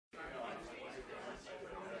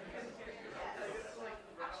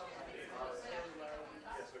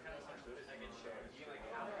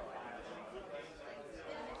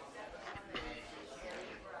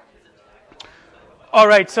All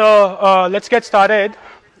right, so let's get started.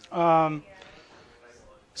 Um,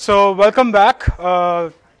 so welcome back.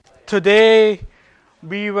 Today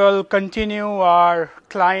we will continue our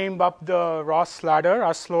climb up the ROS ladder,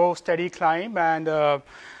 our slow, steady climb, and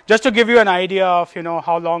just to give you an idea of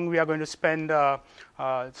how long we are going to spend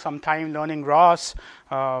some time learning ROS.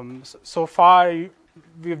 So far,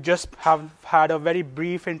 we've just had a very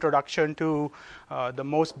brief introduction to the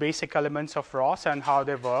most basic elements of ROS and how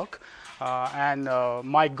they work. And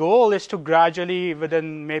my goal is to gradually,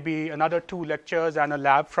 within maybe another 2 lectures and a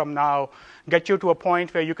lab from now, get you to a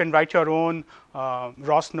point where you can write your own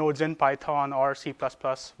ROS nodes in Python or C++,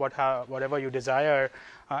 whatever you desire.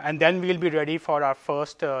 And then we'll be ready for our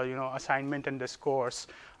first assignment in this course,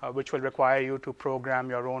 which will require you to program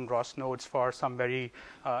your own ROS nodes for some very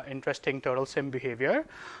interesting turtle sim behavior.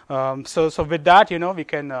 So with that, we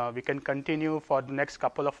can continue for the next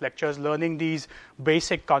couple of lectures learning these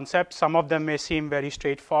basic concepts. Some of them may seem very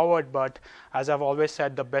straightforward, but as I've always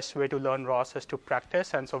said, the best way to learn ROS is to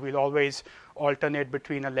practice, and so we'll always alternate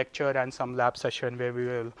between a lecture and some lab session where we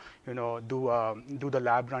will do the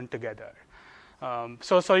lab run together.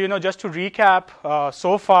 So just to recap,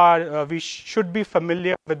 so far we should be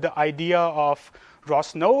familiar with the idea of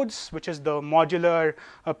ROS nodes, which is the modular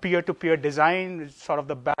peer-to-peer design. It's sort of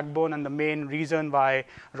the backbone and the main reason why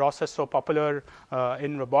ROS is so popular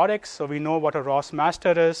in robotics. So we know what a ROS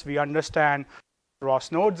master is. We understand what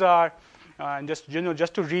ROS nodes are. And just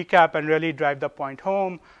to recap and really drive the point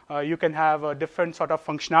home, you can have different sort of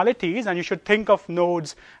functionalities, and you should think of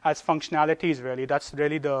nodes as functionalities. Really, that's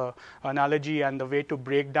really the analogy and the way to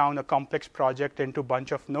break down a complex project into a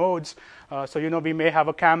bunch of nodes. So we may have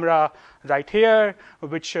a camera right here,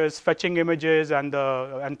 which is fetching images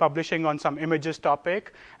and publishing on some images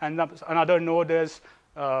topic, and another node is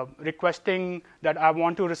requesting that I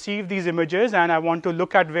want to receive these images and I want to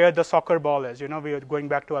look at where the soccer ball is. We are going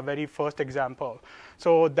back to our very first example.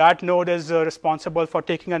 So that node is responsible for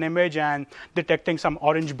taking an image and detecting some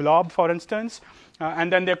orange blob, for instance.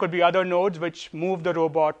 And then there could be other nodes which move the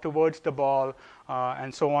robot towards the ball,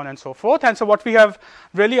 and so on and so forth. And so what we have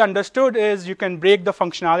really understood is you can break the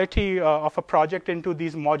functionality of a project into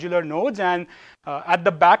these modular nodes, and at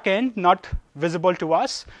the back end, not visible to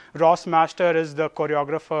us, ROS master is the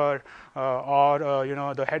choreographer or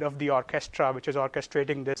the head of the orchestra, which is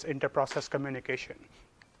orchestrating this inter-process communication.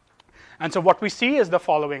 And so what we see is the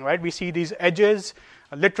following, right? We see these edges.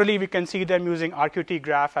 Literally, we can see them using RQT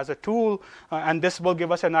graph as a tool, and this will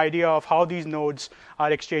give us an idea of how these nodes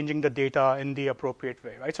are exchanging the data in the appropriate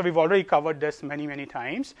way, right? So we've already covered this many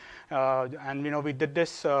times, and we did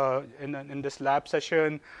this in this lab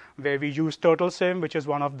session where we used Turtle Sim, which is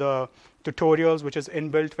one of the tutorials which is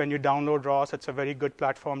inbuilt when you download ROS. It's a very good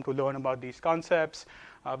platform to learn about these concepts.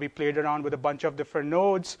 We played around with a bunch of different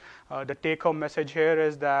nodes. The take-home message here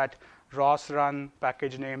is that ROS run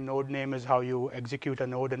package name, node name is how you execute a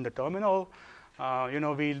node in the terminal.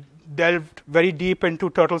 We delved very deep into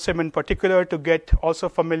Turtle Sim in particular to get also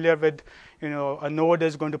familiar with, a node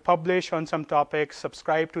is going to publish on some topics,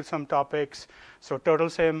 subscribe to some topics. So Turtle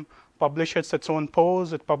Sim publishes its own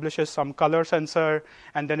pose, it publishes some color sensor,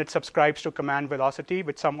 and then it subscribes to command velocity,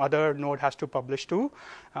 which some other node has to publish to.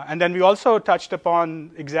 And then we also touched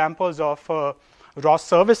upon examples of ROS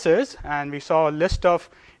services, and we saw a list of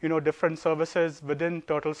different services within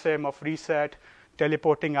Turtle Sim of reset,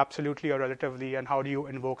 teleporting absolutely or relatively, and how do you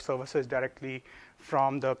invoke services directly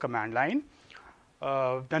from the command line.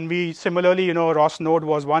 Then we similarly, ROS node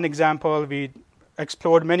was one example. We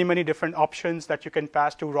explored many different options that you can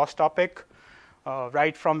pass to ROS topic,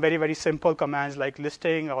 right from very simple commands like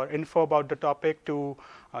listing or info about the topic to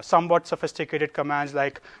somewhat sophisticated commands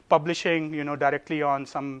like publishing, directly on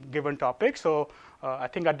some given topic. So I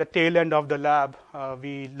think at the tail end of the lab,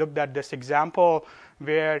 we looked at this example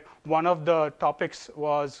where one of the topics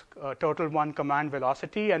was Turtle1 command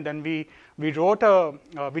velocity, and then we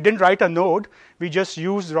didn't write a node, we just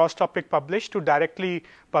used ROS topic publish to directly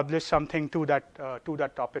publish something to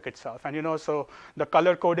that topic itself. And so the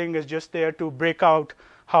color coding is just there to break out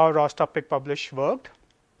how ROS topic publish worked.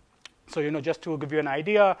 So just to give you an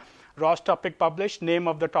idea, ROS topic publish, name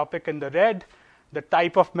of the topic in the red, the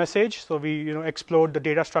type of message. So we explored the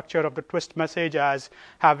data structure of the twist message as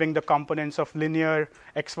having the components of linear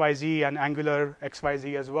XYZ and angular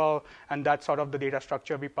XYZ as well, and that's sort of the data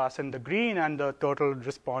structure we pass in the green, and the turtle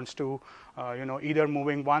responds to either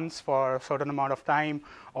moving once for a certain amount of time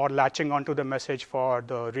or latching onto the message for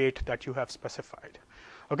the rate that you have specified.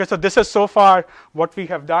 Okay, so this is so far what we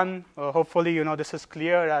have done. Hopefully, this is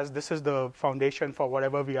clear, as this is the foundation for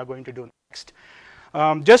whatever we are going to do next.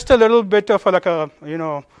 Just a little bit of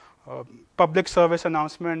public service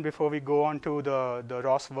announcement before we go on to the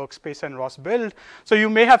ROS workspace and ROS build. So you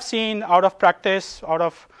may have seen out of practice, out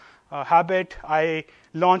of habit, I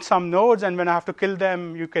launch some nodes, and when I have to kill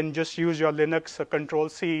them, you can just use your Linux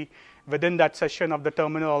Control-C within that session of the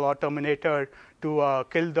terminal or terminator to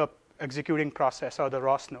kill the executing process or the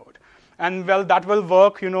ROS node. And well, that will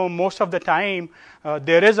work, most of the time.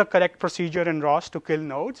 There is a correct procedure in ROS to kill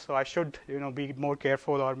nodes, so I should, be more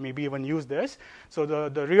careful or maybe even use this. So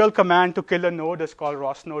the real command to kill a node is called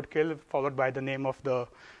ROS node kill, followed by the name of the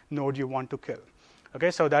node you want to kill.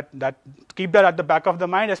 Okay, so that keep that at the back of the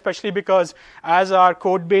mind, especially because as our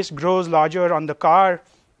code base grows larger on the car,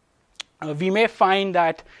 we may find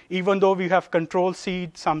that even though we have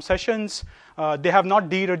Control-C some sessions, they have not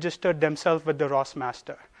deregistered themselves with the ROS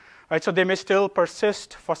master. Right, so they may still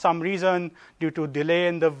persist for some reason due to delay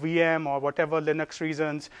in the VM or whatever Linux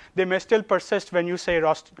reasons. They may still persist when you say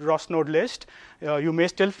ROS node list. You may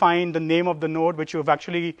still find the name of the node which you've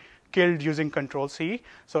actually killed using Control-C.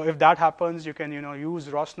 So if that happens, you can use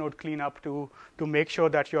ROS node cleanup to make sure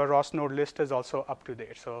that your ROS node list is also up to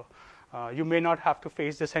date. So you may not have to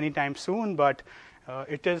face this anytime soon, but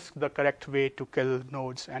it is the correct way to kill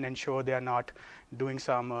nodes and ensure they are not doing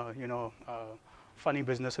some funny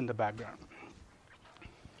business in the background.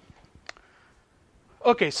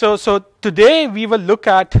 Okay, so today we will look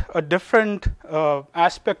at a different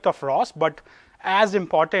aspect of ROS, but as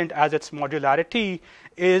important as its modularity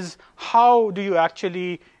is how do you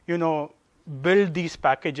actually build these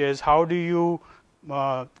packages? How do you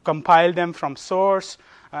compile them from source?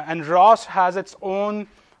 And ROS has its own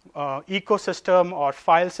ecosystem or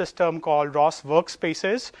file system called ROS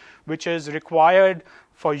workspaces, which is required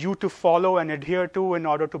for you to follow and adhere to in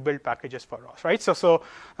order to build packages for ROS, right? So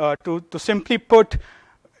to simply put,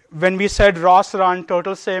 when we said ROS run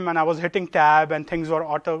turtlesim and I was hitting tab and things were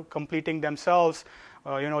auto-completing themselves,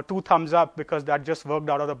 2 thumbs up because that just worked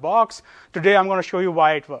out of the box. Today I'm going to show you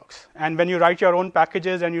why it works. And when you write your own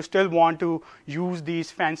packages and you still want to use these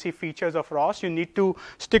fancy features of ROS, you need to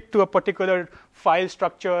stick to a particular file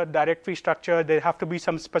structure, directory structure. There have to be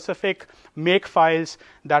some specific make files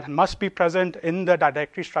that must be present in the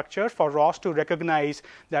directory structure for ROS to recognize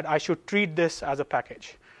that I should treat this as a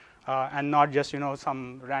package and not just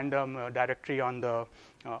some random directory on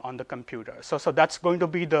the computer. So that's going to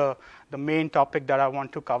be the main topic that I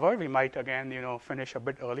want to cover. We might again finish a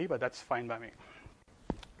bit early, but that's fine by me.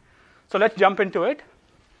 So let's jump into it.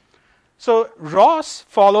 So ROS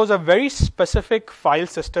follows a very specific file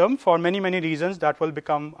system for many reasons that will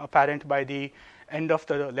become apparent by the end of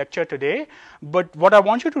the lecture today. But what I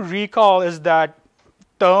want you to recall is that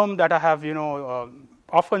term that I have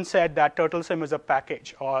often said that turtlesim is a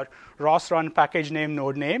package, or ROS run package name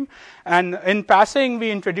node name. And in passing,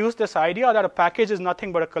 we introduced this idea that a package is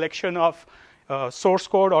nothing but a collection of source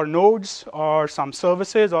code or nodes or some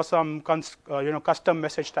services or some custom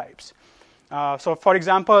message types. So for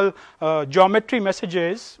example, geometry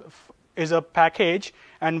messages is a package,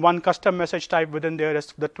 and one custom message type within there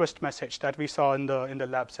is the twist message that we saw in the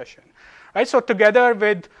lab session. Right? So together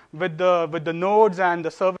with the nodes and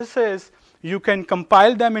the services, you can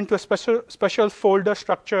compile them into a special folder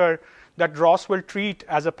structure that ROS will treat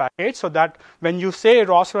as a package, so that when you say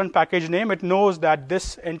ROS run package name, it knows that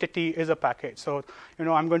this entity is a package. So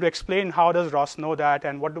I'm going to explain how does ROS know that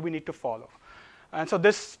and what do we need to follow. And so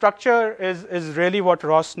this structure is really what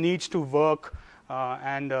ROS needs to work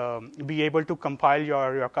and be able to compile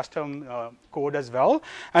your custom code as well.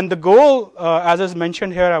 And the goal, as is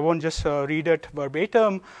mentioned here, I won't just read it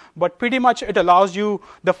verbatim, but pretty much it allows you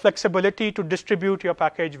the flexibility to distribute your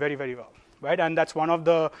package very well, right? And that's one of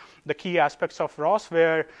the key aspects of ROS,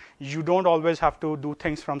 where you don't always have to do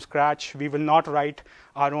things from scratch. We will not write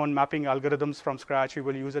our own mapping algorithms from scratch. We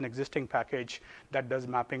will use an existing package that does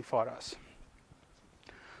mapping for us.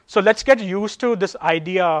 So let's get used to this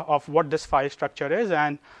idea of what this file structure is,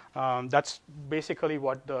 and that's basically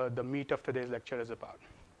what the meat of today's lecture is about.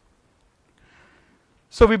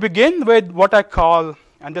 So we begin with what I call,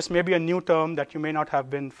 and this may be a new term that you may not have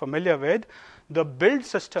been familiar with, the build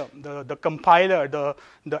system, the compiler,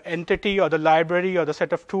 the entity or the library or the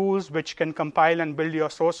set of tools which can compile and build your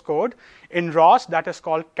source code. In ROS, that is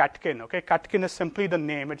called Catkin. Okay, Catkin is simply the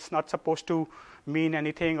name. It's not supposed to mean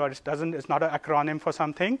anything, or it's not an acronym for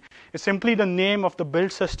something. It's simply the name of the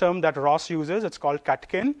build system that ROS uses. It's called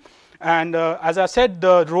Catkin. And as I said,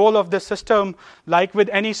 the role of this system, like with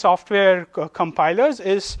any software compilers,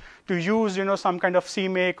 is to use some kind of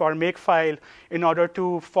CMake or makefile in order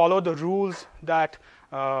to follow the rules that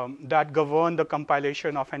govern the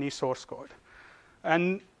compilation of any source code.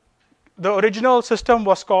 And the original system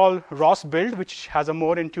was called ROS build, which has a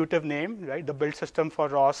more intuitive name, right? The build system for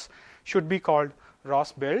ROS should be called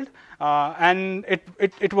ROS build, and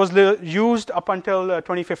it was used up until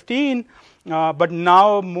 2015, but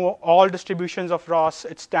now all distributions of ROS,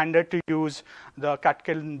 it's standard to use the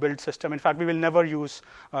Catkin build system. In fact, we will never use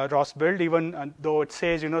ROS build, even though it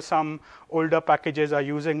says some older packages are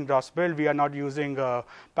using ROS build. We are not using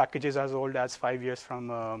packages as old as 5 years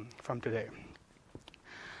from today.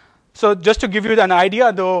 So just to give you an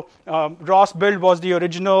idea, though, ROS build was the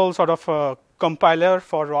original sort of compiler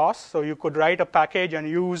for ROS. So you could write a package and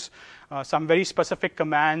use some very specific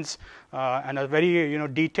commands and a very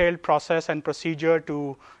detailed process and procedure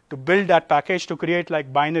to build that package, to create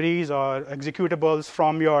like binaries or executables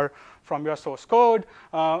from your source code.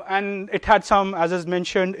 And it had some, as is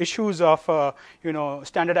mentioned, issues of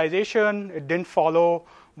standardization. It didn't follow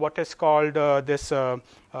what is called this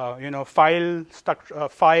file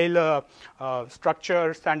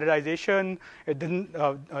structure standardization. It didn't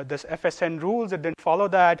this FSN rules. It didn't follow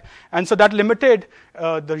that, and so that limited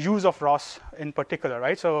the use of ROS in particular,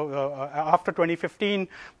 right? So after 2015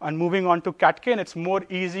 and moving on to Catkin, it's more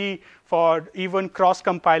easy for even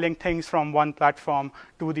cross-compiling things from one platform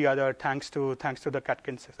to the other, thanks to the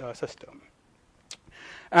Catkin system.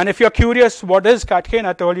 And if you're curious, what is Catkin?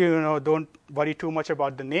 I told you, don't worry too much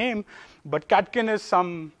about the name, but Catkin is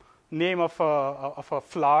some name of a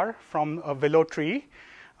flower from a willow tree.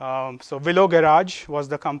 So Willow Garage was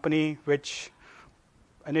the company which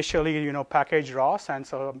initially, packaged ROS, and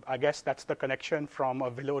so I guess that's the connection from a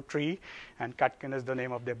willow tree, and Catkin is the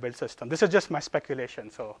name of their build system. This is just my speculation,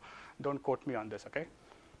 so don't quote me on this, okay?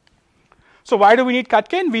 So why do we need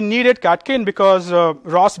Catkin? We needed Catkin because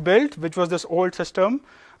ROS build, which was this old system,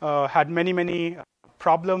 had many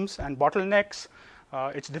problems and bottlenecks.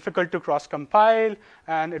 It's difficult to cross-compile,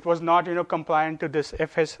 and it was not compliant to this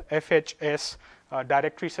FHS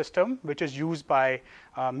directory system, which is used by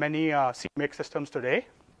many CMake systems today.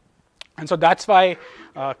 And so that's why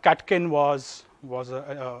Catkin was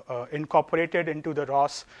incorporated into the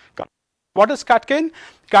ROS. What is Catkin?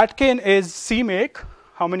 Catkin is CMake.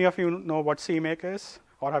 How many of you know what CMake is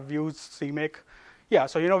or have used CMake? Yeah,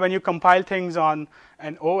 so when you compile things on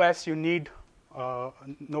an OS, you need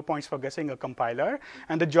no points for guessing a compiler,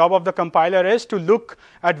 and the job of the compiler is to look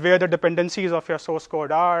at where the dependencies of your source code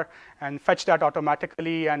are and fetch that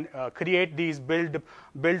automatically and create these build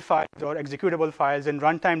files or executable files in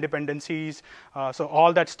runtime dependencies. So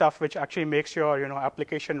all that stuff which actually makes your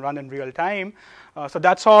application run in real time. So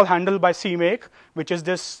that's all handled by CMake, which is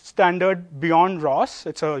this standard beyond ROS.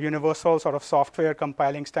 It's a universal sort of software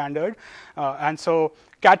compiling standard, and so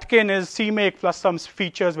Catkin is CMake plus some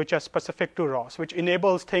features which are specific to ROS, which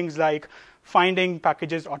enables things like finding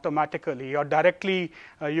packages automatically, or directly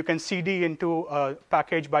you can CD into a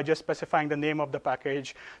package by just specifying the name of the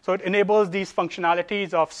package. So it enables these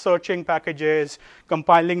functionalities of searching packages,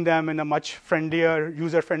 compiling them in a much friendlier,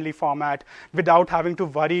 user-friendly format without having to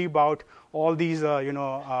worry about all these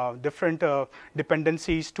different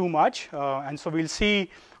dependencies too much. And so we'll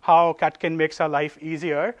see how Catkin makes our life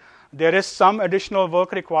easier. There is some additional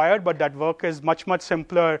work required, but that work is much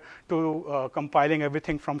simpler to compiling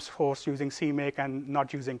everything from source using CMake and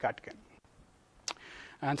not using Catkin.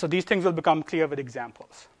 And so these things will become clear with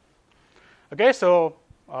examples. Okay, so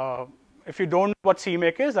if you don't know what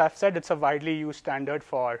CMake is, I've said it's a widely used standard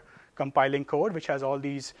for compiling code, which has all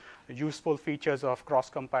these useful features of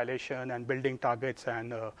cross-compilation and building targets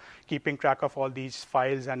and keeping track of all these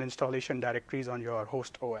files and installation directories on your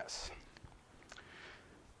host OS.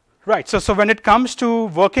 Right, so when it comes to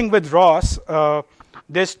working with ROS,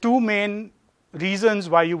 there's two main reasons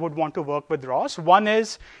why you would want to work with ROS. One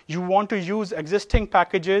is you want to use existing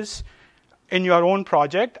packages in your own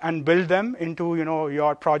project and build them into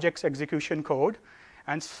your project's execution code.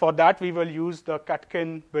 And for that, we will use the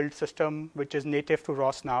Catkin build system, which is native to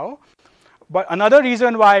ROS now. But another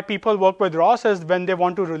reason why people work with ROS is when they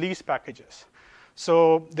want to release packages.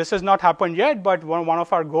 So this has not happened yet, but one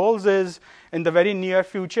of our goals is in the very near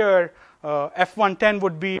future, F110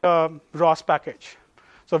 would be a ROS package.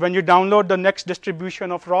 So when you download the next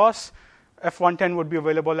distribution of ROS, F110 would be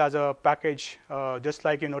available as a package, just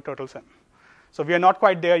like TurtleSim. So we are not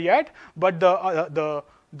quite there yet, but the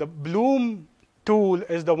Bloom tool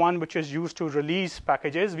is the one which is used to release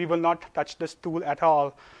packages. We will not touch this tool at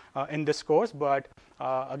all in this course, but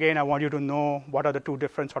again, I want you to know what are the two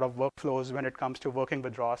different sort of workflows when it comes to working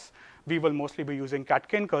with ROS. We will mostly be using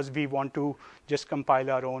Catkin because we want to just compile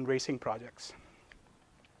our own racing projects.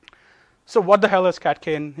 So what the hell is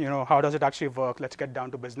Catkin? How does it actually work? Let's get down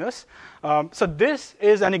to business. So this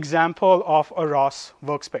is an example of a ROS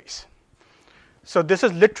workspace. So this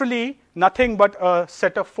is literally nothing but a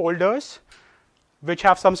set of folders which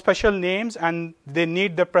have some special names, and they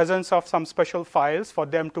need the presence of some special files for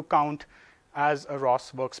them to count as a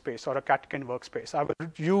ROS workspace or a Catkin workspace. I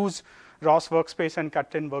will use ROS workspace and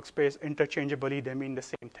Catkin workspace interchangeably. They mean the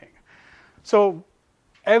same thing. So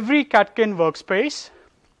every Catkin workspace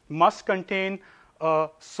must contain a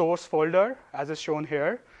source folder, as is shown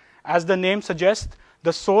here. As the name suggests,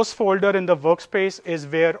 the source folder in the workspace is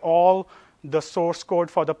where all the source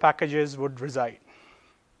code for the packages would reside.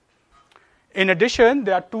 In addition,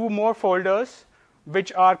 there are two more folders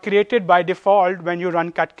which are created by default when you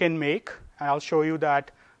run catkin make. And I'll show you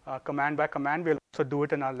that command by command. We'll also do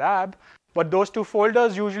it in our lab. But those two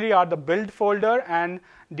folders usually are the build folder and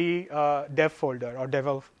the dev folder or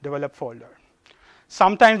develop folder.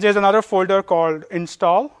 Sometimes there's another folder called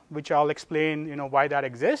install, which I'll explain why that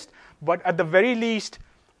exists. But at the very least,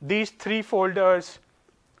 these three folders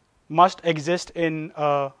must exist in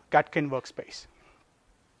a Catkin workspace.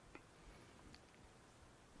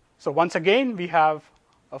 So once again, we have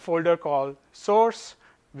a folder called source,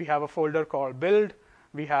 we have a folder called build,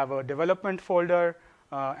 we have a development folder,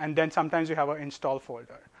 and then sometimes we have an install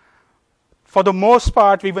folder. For the most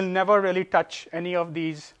part, we will never really touch any of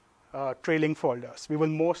these trailing folders. We will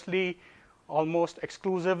mostly, almost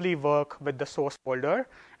exclusively work with the source folder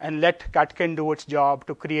and let Catkin do its job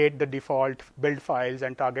to create the default build files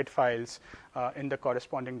and target files in the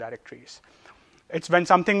corresponding directories. It's when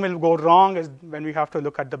something will go wrong is when we have to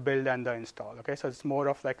look at the build and the install. Okay, so it's more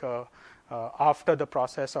of like a after the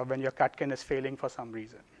process or when your Catkin is failing for some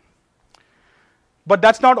reason. But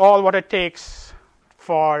that's not all what it takes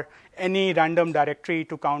for any random directory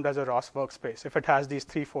to count as a ROS workspace. If it has these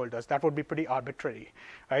three folders, that would be pretty arbitrary.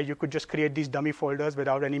 Right? You could just create these dummy folders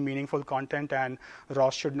without any meaningful content, and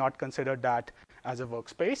ROS should not consider that as a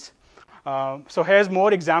workspace. So here's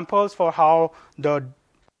more examples for how the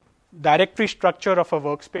directory structure of a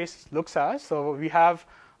workspace looks as. So we have,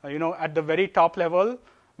 at the very top level,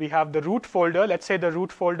 we have the root folder. Let's say the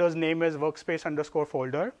root folder's name is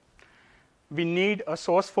workspace_folder. We need a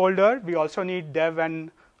source folder. We also need dev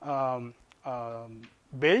and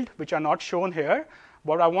build, which are not shown here.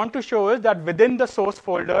 What I want to show is that within the source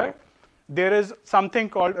folder, there is something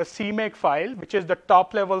called a CMake file, which is the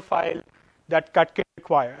top level file that Catkin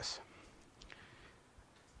requires.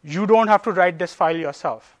 You don't have to write this file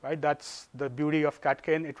yourself, right? That's the beauty of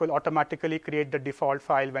Catkin. It will automatically create the default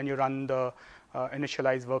file when you run the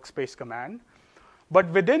initialize workspace command. But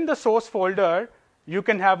within the source folder, you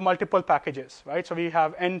can have multiple packages, right? So we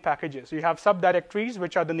have n packages. You have subdirectories,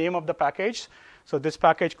 which are the name of the package. So this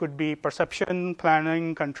package could be perception,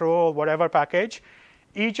 planning, control, whatever package.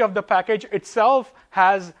 Each of the package itself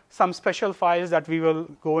has some special files that we will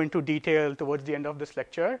go into detail towards the end of this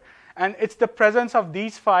lecture. And it's the presence of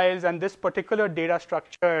these files and this particular data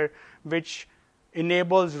structure which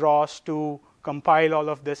enables ROS to compile all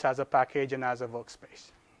of this as a package and as a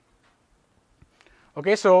workspace.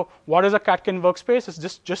 Okay, so what is a Catkin workspace?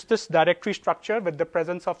 It's just this directory structure with the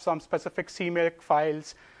presence of some specific CMake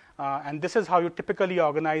files. And this is how you typically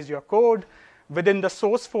organize your code. Within the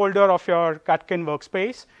source folder of your Catkin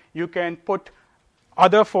workspace, you can put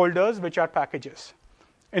other folders which are packages.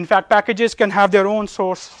 In fact, packages can have their own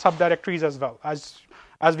source subdirectories as well.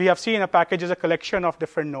 As we have seen, a package is a collection of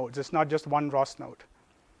different nodes. It's not just one ROS node.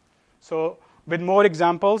 So with more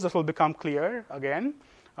examples, this will become clear again.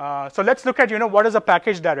 So let's look at what is a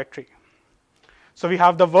package directory. So we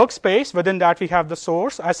have the workspace. Within that, we have the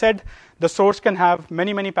source. I said the source can have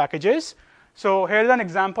many, many packages. So here's an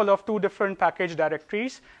example of two different package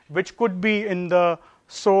directories, which could be in the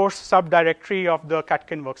source subdirectory of the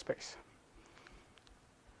Catkin workspace.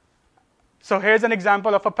 So here's an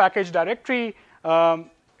example of a package directory.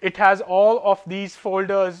 It has all of these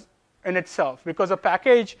folders in itself, because a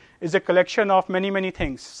package is a collection of many, many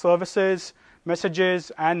things: services,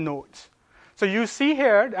 messages, and nodes. So you see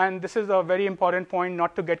here, and this is a very important point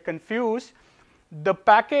not to get confused, the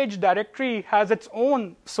package directory has its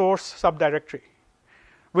own source subdirectory,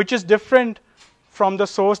 which is different from the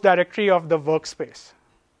source directory of the workspace.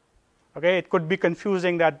 Okay, it could be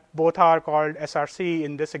confusing that both are called SRC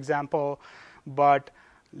in this example, but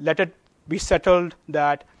let it be settled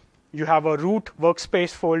that you have a root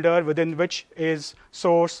workspace folder within which is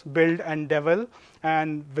source, build, and devel,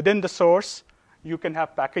 and within the source, you can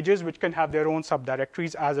have packages which can have their own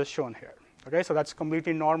subdirectories as is shown here. Okay, so that's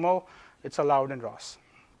completely normal. It's allowed in ROS.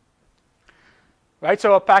 Right,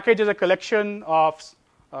 so a package is a collection of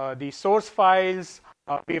the source files,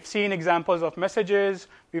 We've seen examples of messages,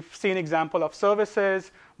 we've seen example of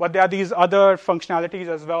services, but there are these other functionalities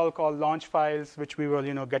as well called launch files, which we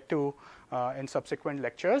will get to in subsequent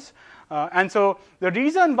lectures. And so the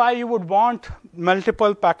reason why you would want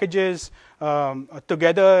multiple packages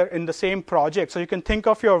together in the same project, so you can think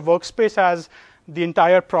of your workspace as the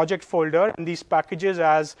entire project folder and these packages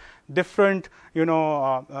as different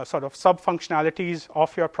sort of sub functionalities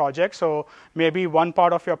of your project. So maybe one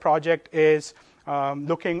part of your project is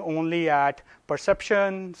looking only at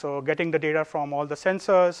perception, so getting the data from all the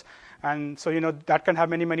sensors, and so that can have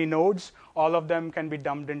many nodes. All of them can be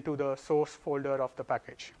dumped into the source folder of the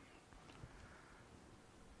package.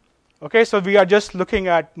 Okay, so we are just looking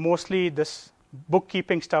at mostly this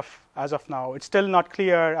bookkeeping stuff as of now. It's still not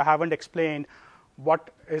clear. I haven't explained what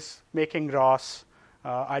is making ROS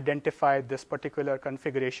identify this particular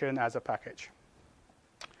configuration as a package.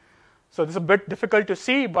 So this is a bit difficult to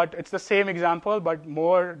see, but it's the same example, but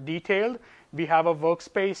more detailed. We have a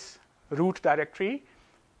workspace root directory.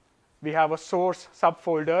 We have a source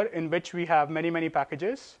subfolder in which we have many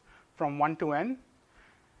packages from 1 to n.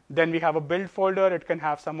 Then we have a build folder. It can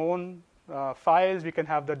have some own files. We can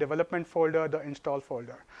have the development folder, the install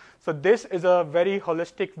folder. So this is a very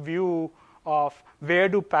holistic view of where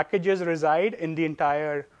do packages reside in the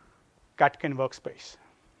entire Catkin workspace.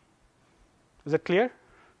 Is it clear?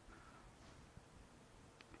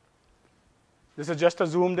 This is just a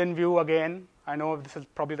zoomed in view again. I know this is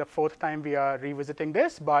probably the 4th time we are revisiting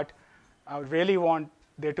this, but I really want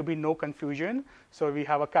there to be no confusion. So we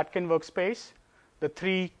have a Catkin workspace, the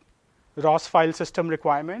 3 ROS file system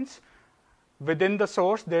requirements. Within the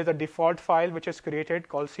source, there's a default file which is created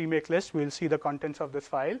called CMake list. We'll see the contents of this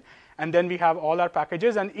file. And then we have all our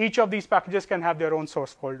packages, and each of these packages can have their own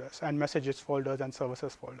source folders and messages folders and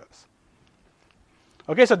services folders.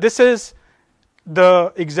 Okay, so this is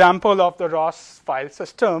the example of the ROS file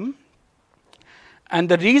system. And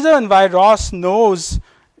the reason why ROS knows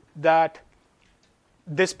that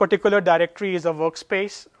this particular directory is a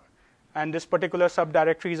workspace and this particular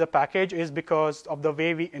subdirectory is a package is because of the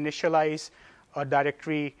way we initialize a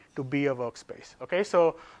directory to be a workspace. Okay,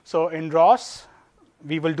 so in ROS,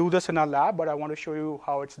 we will do this in our lab, but I want to show you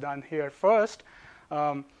how it's done here first.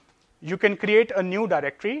 You can create a new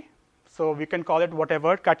directory. So we can call it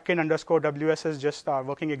whatever. Catkin _ws is just our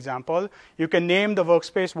working example. You can name the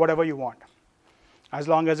workspace whatever you want, as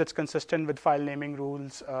long as it's consistent with file naming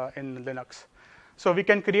rules in Linux. So we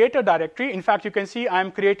can create a directory. In fact, you can see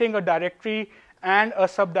I'm creating a directory and a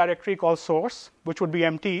subdirectory called source, which would be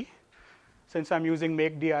empty, since I'm using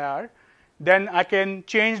make dir. Then I can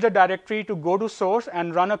change the directory to go to source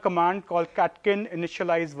and run a command called catkin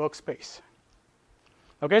initialize workspace.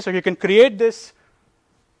 Okay, so you can create this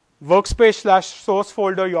workspace / source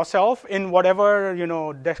folder yourself in whatever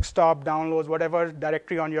desktop downloads, whatever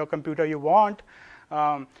directory on your computer you want.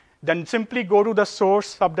 Then simply go to the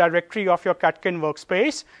source subdirectory of your Catkin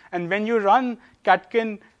workspace, and when you run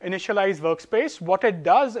Catkin initialize workspace, what it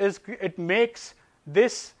does is it makes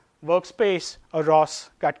this workspace a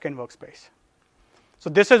ROS Catkin workspace.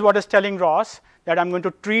 So this is what is telling ROS that I'm going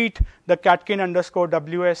to treat the Catkin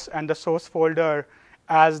 _ws and the source folder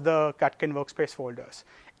as the Catkin workspace folders.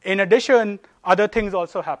 In addition, other things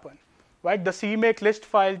also happen. Right? The CMake list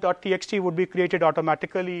file .txt would be created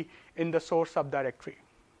automatically in the source subdirectory.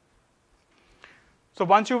 So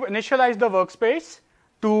once you've initialized the workspace,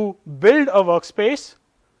 to build a workspace,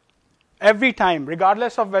 every time,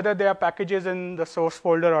 regardless of whether there are packages in the source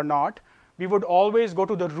folder or not, we would always go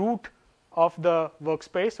to the root of the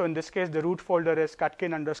workspace. So in this case, the root folder is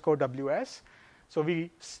Catkin _ws. So we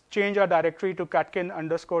change our directory to Catkin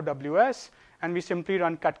 _ws, and we simply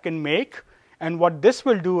run catkin make. And what this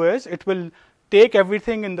will do is it will take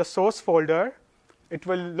everything in the source folder. It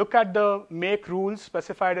will look at the make rules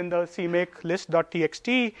specified in the cmake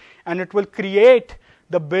list.txt, and it will create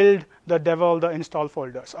the build, the devel, the install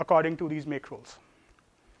folders according to these make rules.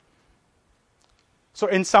 So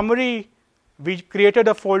in summary, we created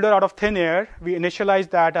a folder out of thin air. We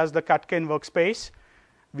initialized that as the Catkin workspace.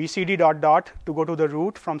 We cd ... to go to the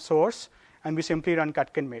root from source, and we simply run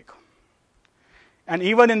catkin make. And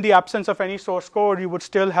even in the absence of any source code, you would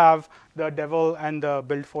still have the devel and the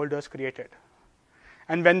build folders created.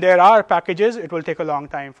 And when there are packages, it will take a long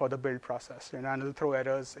time for the build process, and it will throw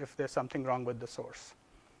errors if there's something wrong with the source.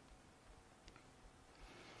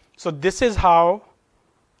 So this is how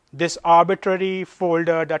this arbitrary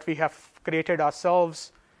folder that we have created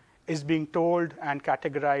ourselves is being told and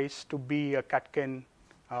categorized to be a Catkin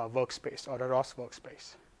workspace or a ROS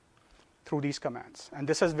workspace. through these commands. And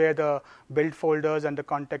this is where the build folders and the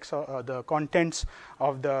contents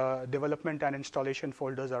of the development and installation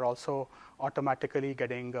folders are also automatically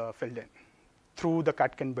getting filled in through the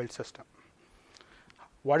Catkin build system.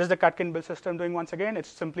 What is the Catkin build system doing once again? It's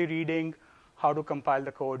simply reading how to compile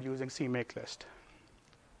the code using CMake list.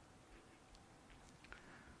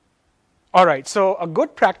 All right, so a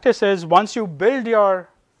good practice is once you build your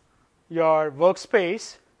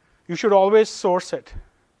workspace, you should always source it.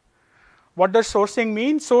 What does sourcing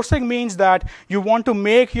mean? Sourcing means that you want to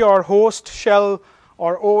make your host shell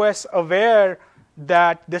or OS aware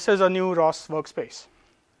that this is a new ROS workspace.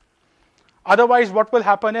 Otherwise, what will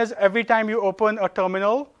happen is every time you open a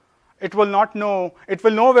terminal, it will know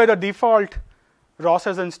where the default ROS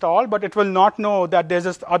is installed, but it will not know that there's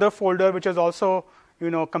this other folder which is also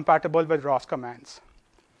compatible with ROS commands.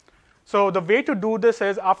 So the way to do this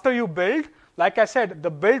is after you build, like I said, the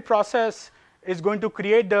build process is going to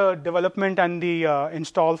create the development and the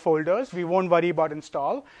install folders. We won't worry about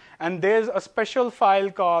install. And there's a special file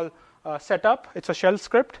called setup. It's a shell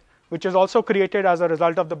script, which is also created as a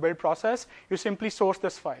result of the build process. You simply source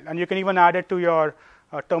this file. And you can even add it to your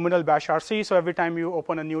terminal bash RC. So every time you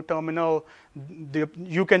open a new terminal,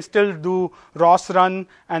 you can still do ROS run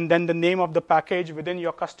and then the name of the package within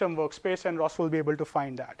your custom workspace, and ROS will be able to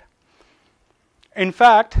find that. In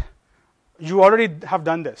fact, you already have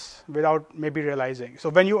done this without maybe realizing. So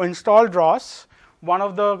when you installed ROS, one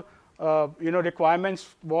of the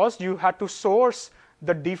requirements was you had to source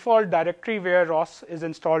the default directory where ROS is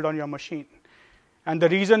installed on your machine. And the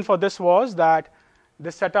reason for this was that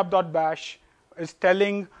the setup.bash is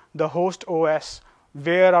telling the host OS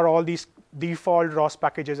where are all these default ROS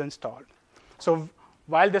packages installed. So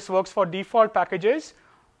while this works for default packages,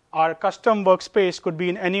 our custom workspace could be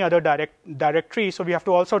in any other directory. So we have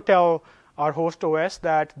to also tell our host OS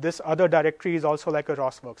that this other directory is also like a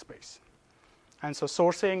ROS workspace. And so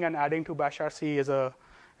sourcing and adding to bash RC is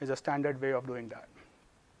a standard way of doing that.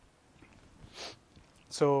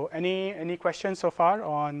 So any questions so far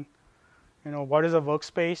on what is a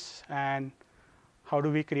workspace and how do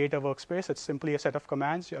we create a workspace? It's simply a set of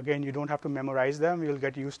commands. Again, you don't have to memorize them. You'll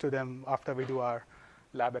get used to them after we do our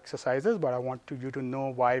lab exercises, but I want you to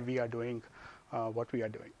know why we are doing what we are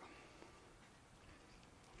doing.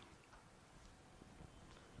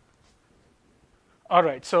 All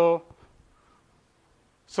right, so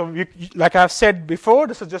like I've said before,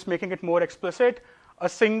 this is just making it more explicit. A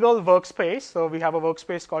single workspace, so we have a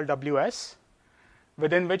workspace called WS,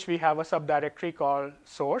 within which we have a subdirectory called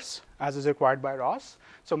source, as is required by ROS.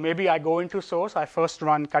 So maybe I go into source, I first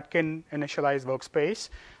run Catkin initialize workspace,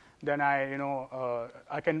 then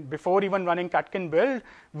I can, before even running Catkin build,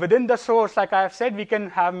 within the source, like I have said, we can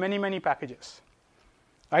have many packages,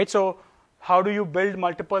 right? So how do you build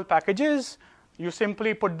multiple packages? You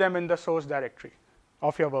simply put them in the source directory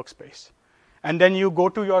of your workspace. And then you go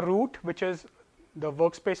to your root, which is the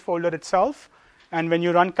workspace folder itself. And when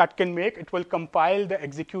you run Catkin make, it will compile the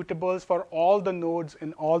executables for all the nodes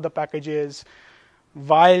in all the packages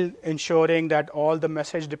while ensuring that all the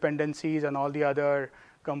message dependencies and all the other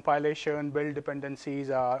compilation build dependencies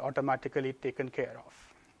are automatically taken care of.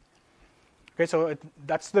 Okay, so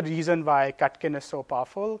that's the reason why Catkin is so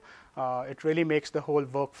powerful. It really makes the whole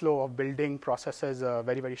workflow of building processes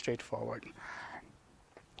very straightforward.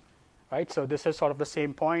 Right, so this is sort of the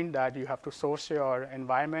same point that you have to source your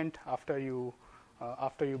environment after you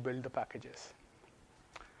build the packages.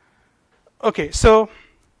 Okay, so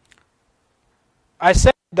I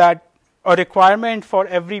said that a requirement for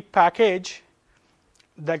every package,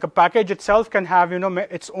 like a package itself can have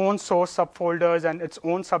its own source subfolders and its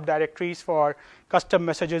own subdirectories for custom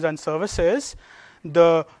messages and services.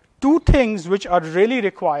 The two things which are really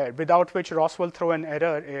required, without which ROS will throw an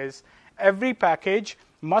error, is every package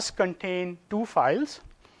must contain two files.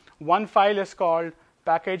 One file is called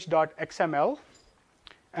package.xml,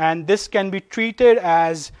 and this can be treated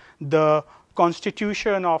as the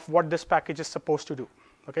constitution of what this package is supposed to do.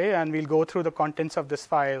 Okay, and we'll go through the contents of this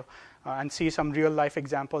file and see some real life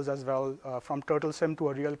examples as well, from turtle sim to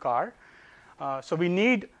a real car. So we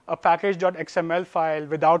need a package.xml file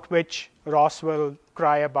without which ROS will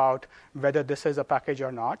cry about whether this is a package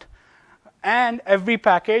or not. And every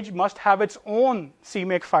package must have its own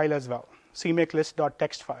CMake file as well, CMake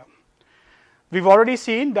list.txt file. We've already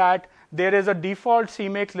seen that there is a default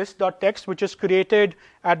CMake list.txt which is created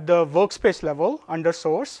at the workspace level under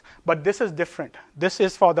source, but this is different. This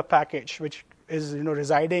is for the package which is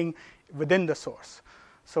residing within the source.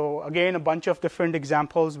 So again, a bunch of different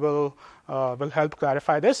examples will help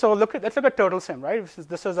clarify this. So let's look at turtle sim, right?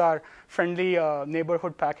 This is our friendly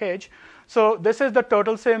neighborhood package. So this is the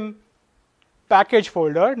turtle sim package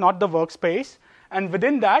folder, not the workspace. And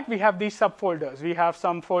within that, we have these subfolders. We have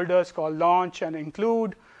some folders called launch and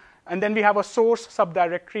include. And then we have a source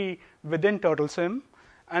subdirectory within TurtleSim.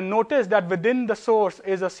 And notice that within the source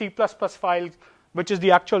is a C++ file, which is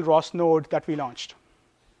the actual ROS node that we launched.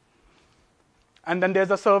 And then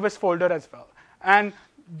there's a service folder as well. And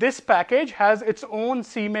this package has its own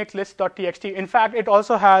cmakelist.txt. In fact, it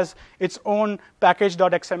also has its own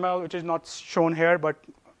package.xml, which is not shown here, but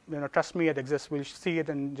trust me, it exists. We'll see it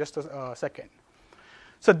in just a second.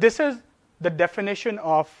 So this is the definition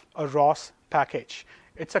of a ROS package.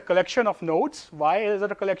 It's a collection of nodes. Why is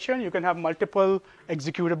it a collection? You can have multiple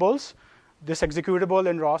executables. This executable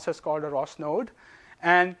in ROS is called a ROS node.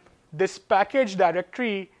 And this package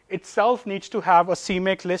directory itself needs to have a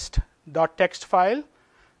cmakelist.txt file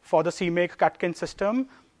for the CMake Catkin system.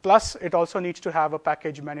 Plus, it also needs to have a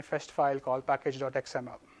package manifest file called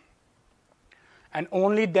package.xml. And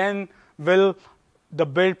only then will the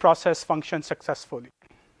build process function successfully.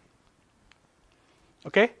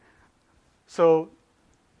 OK? So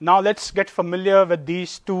now let's get familiar with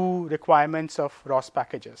these two requirements of ROS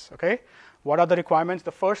packages. OK? What are the requirements?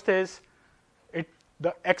 The first is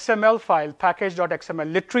the XML file,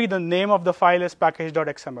 package.xml. Literally, the name of the file is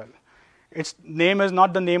package.xml. Its name is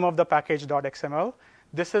not the name of the package.xml.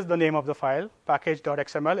 This is the name of the file,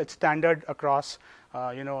 package.xml. It's standard across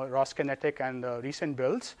ROS Kinetic and recent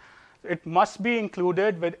builds. It must be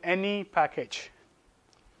included with any package.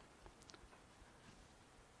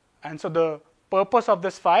 And so the purpose of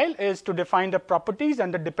this file is to define the properties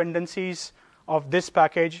and the dependencies of this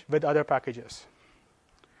package with other packages.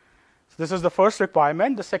 So this is the first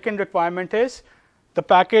requirement. The second requirement is the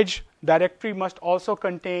package directory must also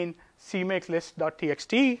contain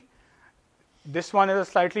cmakelist.txt. This one is a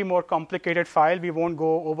slightly more complicated file. We won't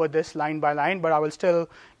go over this line by line, but I will still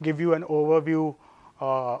give you an overview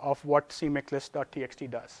of what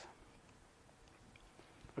cmakelist.txt does.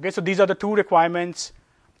 Okay, so these are the two requirements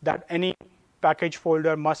that any package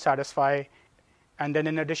folder must satisfy. And then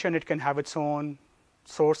in addition, it can have its own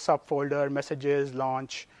source subfolder, messages,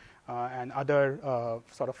 launch, and other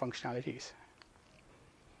sort of functionalities.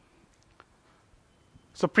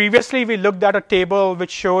 So previously, we looked at a table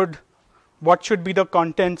which showed what should be the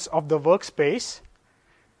contents of the workspace.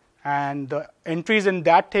 And the entries in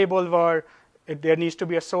that table were there needs to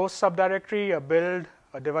be a source subdirectory, a build,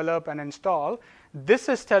 a develop, and install. This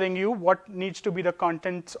is telling you what needs to be the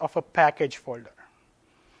contents of a package folder.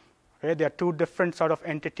 Okay, they are two different sort of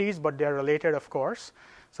entities, but they are related, of course.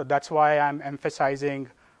 So that's why I'm emphasizing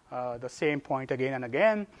the same point again and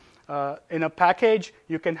again. In a package,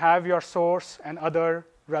 you can have your source and other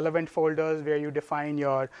relevant folders where you define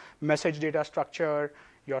your message data structure,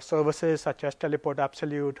 your services such as teleport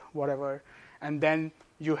absolute, whatever. And then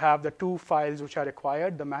you have the two files which are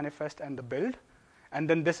required, the manifest and the build. And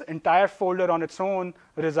then this entire folder on its own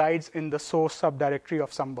resides in the source subdirectory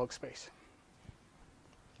of some workspace.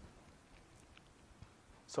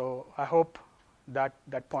 So I hope that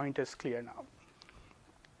that point is clear now.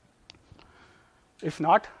 If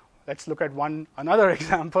not, let's look at another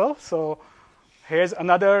example. So here's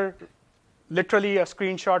another, literally a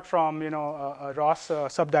screenshot from a ROS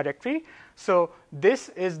subdirectory. So this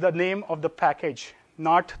is the name of the package,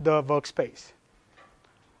 not the workspace.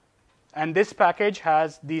 And this package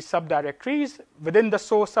has these subdirectories. Within the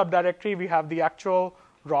source subdirectory, we have the actual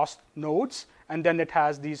ROS nodes, and then it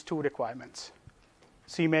has these two requirements,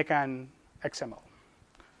 CMake and XML.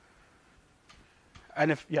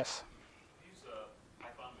 And if, yes?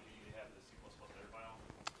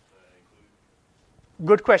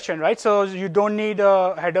 Good question, right? So you don't need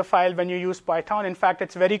a header file when you use Python. In fact,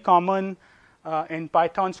 it's very common in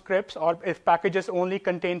Python scripts, or if packages only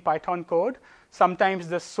contain Python code, sometimes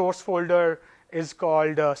the source folder is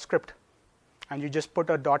called script. And you just put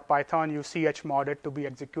a .python, you chmod it to be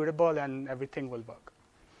executable, and everything will work.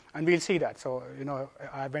 And we'll see that. So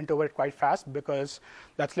I went over it quite fast because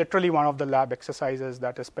that's literally one of the lab exercises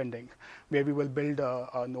that is pending, where we will build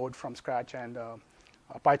a node from scratch and a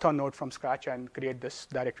Python node from scratch and create this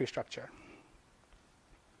directory structure.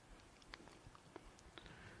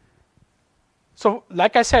 So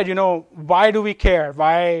like I said, why do we care?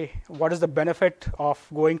 What is the benefit of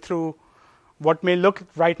going through what may look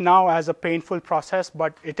right now as a painful process,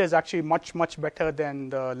 but it is actually much, much better than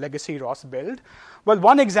the legacy ROS build? Well,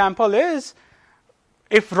 one example is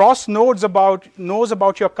if ROS knows about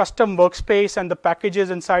your custom workspace and the packages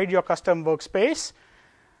inside your custom workspace,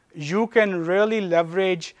 you can really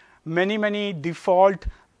leverage many, many default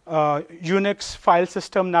Unix file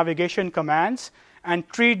system navigation commands and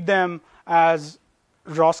treat them as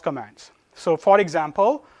ROS commands. So for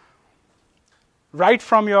example, right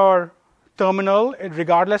from your terminal,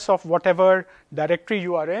 regardless of whatever directory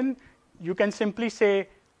you are in, you can simply say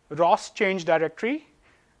ROS change directory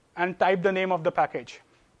and type the name of the package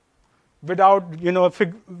without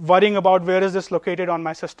worrying about where is this located on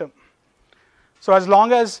my system. So as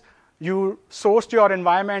long as you sourced your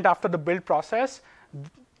environment after the build process,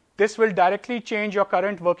 this will directly change your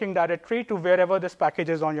current working directory to wherever this package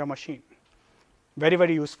is on your machine. Very,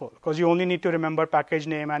 very useful, because you only need to remember package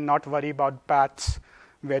name and not worry about paths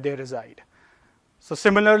where they reside. So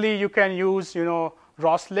similarly, you can use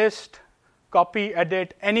ROS list, copy,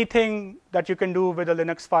 edit, anything that you can do with a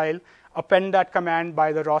Linux file, append that command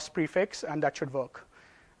by the ROS prefix, and that should work,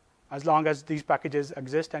 as long as these packages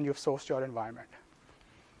exist and you've sourced your environment.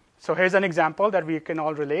 So here's an example that we can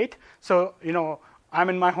all relate. So I'm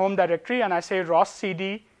in my home directory, and I say ROS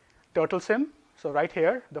cd turtlesim, so right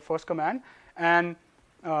here, the first command, and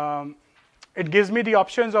it gives me the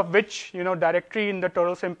options of which directory in the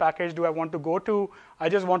turtlesim package do I want to go to. I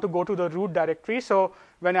just want to go to the root directory. So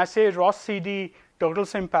when I say ROS cd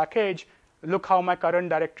turtlesim package, look how my current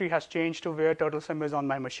directory has changed to where turtlesim is on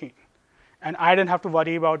my machine. And I didn't have to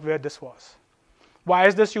worry about where this was. Why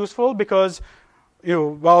is this useful? Because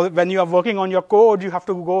when you are working on your code, you have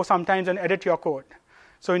to go sometimes and edit your code.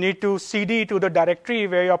 So you need to cd to the directory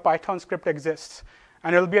where your Python script exists.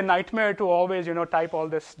 And it'll be a nightmare to always type all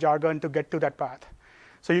this jargon to get to that path.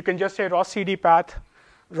 So you can just say ROS cd path,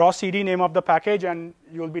 ROS cd name of the package, and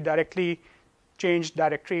you'll be directly changed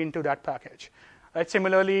directory into that package. Right?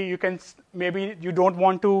 Similarly, maybe you don't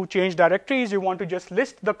want to change directories, you want to just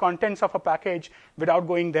list the contents of a package without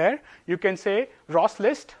going there. You can say ROS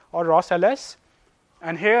list or ROS ls,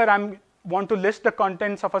 and here I want to list the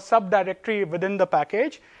contents of a subdirectory within the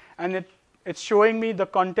package, and it's showing me the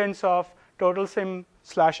contents of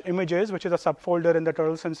turtlesim/images, which is a subfolder in the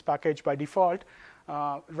turtlesims package by default,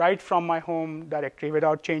 right from my home directory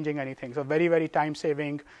without changing anything. So very, very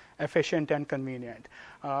time-saving, efficient, and convenient.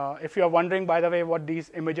 If you are wondering, by the way, what these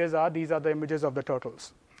images are, these are the images of the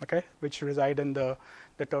turtles, okay, which reside in the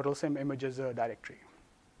turtlesim images directory.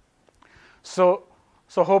 So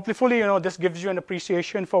hopefully, this gives you an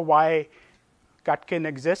appreciation for why Catkin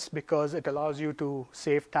exists, because it allows you to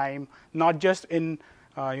save time, not just in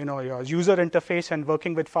your user interface and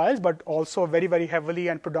working with files, but also very, very heavily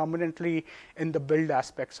and predominantly in the build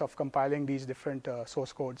aspects of compiling these different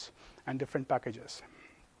source codes and different packages.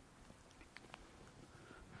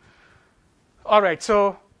 All right,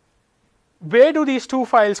 so where do these two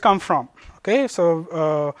files come from? Okay,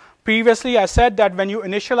 so previously I said that when you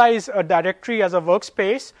initialize a directory as a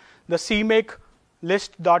workspace, the cmake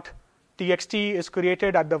list.txt is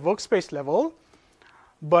created at the workspace level.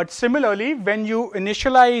 But similarly, when you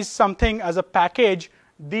initialize something as a package,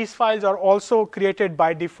 these files are also created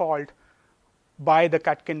by default by the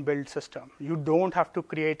Catkin build system. You don't have to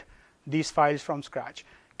create these files from scratch.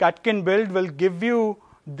 Catkin build will give you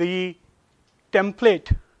the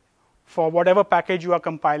template for whatever package you are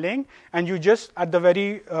compiling, and you just at the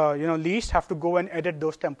very least have to go and edit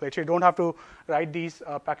those templates. You don't have to write these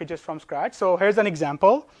packages from scratch. So here's an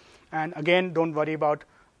example, and again, don't worry about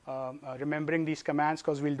remembering these commands,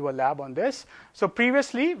 because we'll do a lab on this. So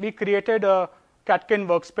previously, we created a Catkin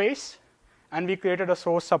workspace, and we created a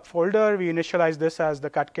source subfolder. We initialized this as the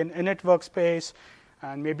Catkin init workspace,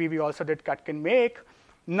 and maybe we also did Catkin make.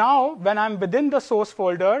 Now, when I'm within the source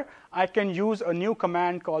folder, I can use a new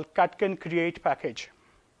command called Catkin create package.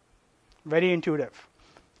 Very intuitive.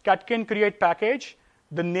 Catkin create package,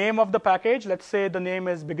 the name of the package, let's say the name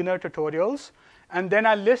is beginner tutorials, and then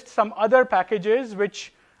I list some other packages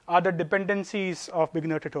which are the dependencies of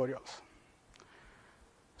beginner tutorials.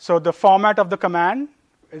 So the format of the command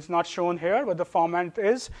is not shown here, but the format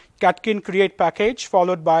is Catkin create package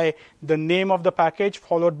followed by the name of the package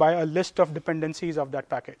followed by a list of dependencies of that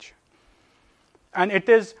package. And it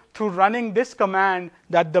is through running this command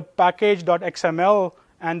that the package.xml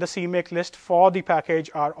and the cmake list for the package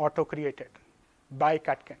are auto-created by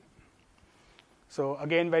Catkin. So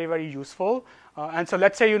again, very, very useful. And so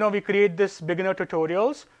let's say we create this beginner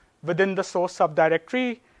tutorials within the source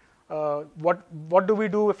subdirectory. What do we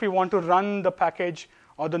do if we want to run the package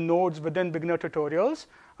or the nodes within beginner tutorials?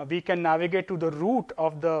 We can navigate to the root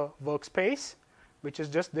of the workspace, which is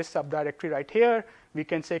just this subdirectory right here. We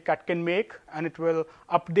can say Catkin make, and it will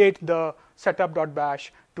update the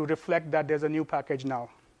setup.bash to reflect that there's a new package now.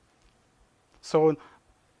 So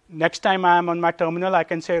next time I am on my terminal, I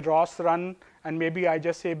can say ROS run, and maybe I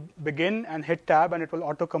just say begin and hit tab, and it will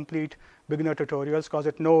auto-complete beginner tutorials, because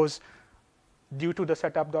it knows due to the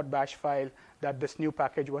setup.bash file that this new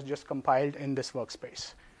package was just compiled in this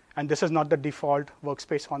workspace. And this is not the default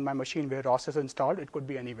workspace on my machine where ROS is installed. It could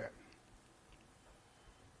be anywhere.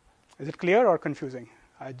 Is it clear or confusing?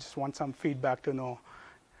 I just want some feedback to know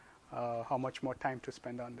how much more time to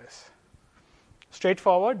spend on this.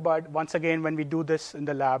 Straightforward, but once again, when we do this in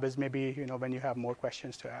the lab is maybe when you have more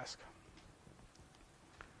questions to ask.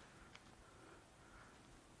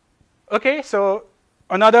 Okay, so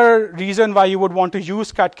another reason why you would want to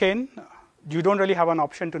use Catkin, you don't really have an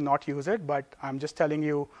option to not use it, but I'm just telling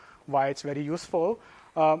you why it's very useful.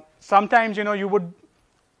 Sometimes you would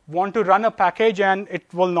want to run a package and it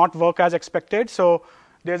will not work as expected. So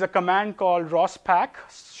there's a command called ROS pack,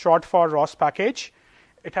 short for ROS package.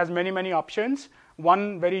 It has many options.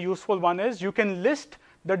 One very useful one is you can list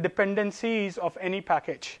the dependencies of any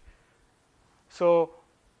package. So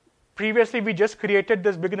previously we just created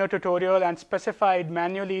this beginner tutorial and specified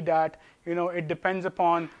manually that it depends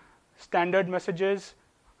upon standard messages,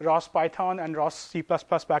 ROS Python and ROS C++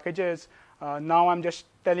 packages. Now I'm just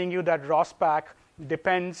telling you that ROS pack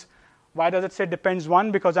depends. Why does it say depends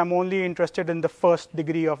one? Because I'm only interested in the first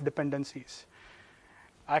degree of dependencies.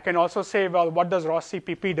 I can also say, well, what does ROS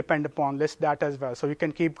CPP depend upon? List that as well. So we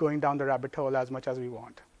can keep going down the rabbit hole as much as we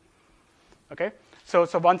want. Okay. So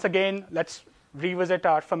once again, let's revisit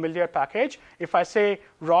our familiar package. If I say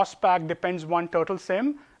ROS pack depends one turtle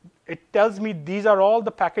sim, it tells me these are all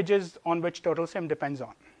the packages on which turtle sim depends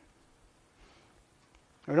on.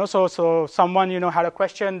 So someone had a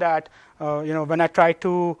question that when I tried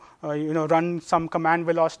to run some command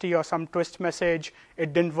velocity or some twist message,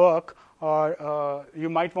 it didn't work. Or you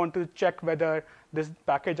might want to check whether this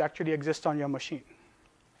package actually exists on your machine.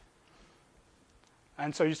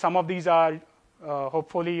 And so some of these are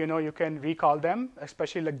hopefully you can recall them,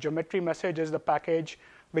 especially like geometry message is the package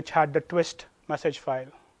which had the twist message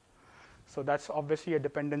file. So that's obviously a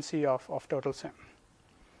dependency of turtle sim.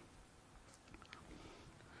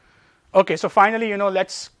 Okay, so finally,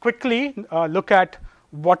 let's quickly look at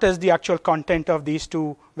what is the actual content of these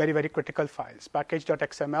two very critical files,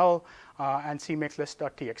 package.xml and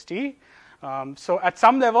cmakelist.txt. So at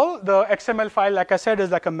some level, the XML file, like I said,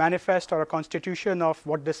 is like a manifest or a constitution of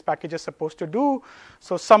what this package is supposed to do.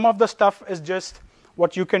 So some of the stuff is just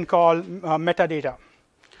what you can call metadata.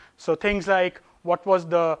 So things like what was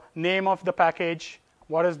the name of the package,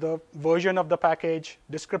 what is the version of the package,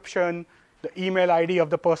 description, the email ID of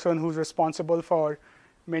the person who's responsible for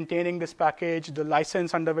maintaining this package, the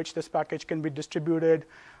license under which this package can be distributed.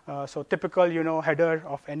 So typical, header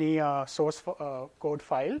of any source code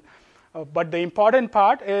file. But the important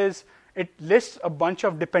part is it lists a bunch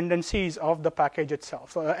of dependencies of the package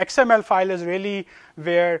itself. So the XML file is really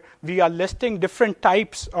where we are listing different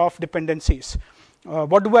types of dependencies.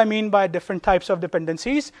 What do I mean by different types of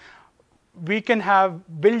dependencies? We can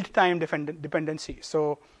have build time dependencies.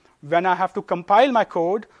 So when I have to compile my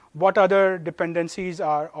code, what other dependencies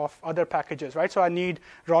are of other packages, right? So I need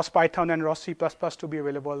ROS Python and ROS C++ to be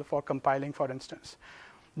available for compiling, for instance.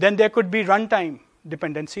 Then there could be runtime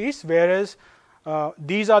dependencies, whereas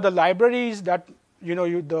these are the libraries that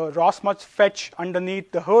the ROS must fetch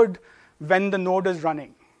underneath the hood when the node is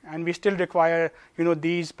running, and we still require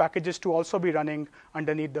these packages to also be running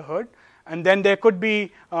underneath the hood. And then there could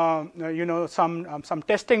be some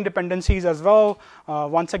testing dependencies as well.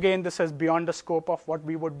 Once again, this is beyond the scope of what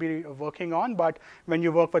we would be working on, but when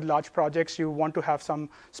you work with large projects, you want to have some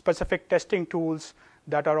specific testing tools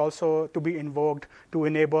that are also to be invoked to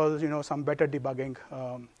enable some better debugging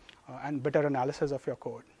and better analysis of your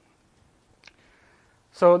code.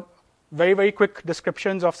 So very quick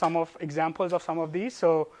descriptions of examples of some of these.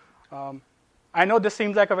 So I know this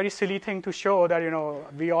seems like a very silly thing to show that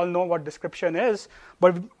we all know what description is,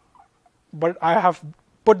 but I have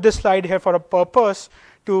put this slide here for a purpose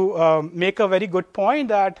to make a very good point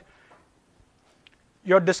that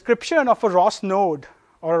your description of a ROS node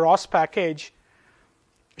or a ROS package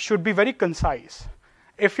should be very concise.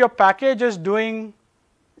 If your package is doing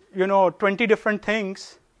 20 different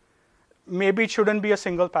things, maybe it shouldn't be a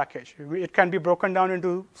single package. It can be broken down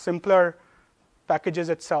into simpler packages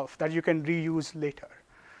itself that you can reuse later,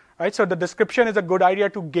 right? So the description is a good idea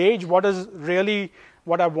to gauge what is really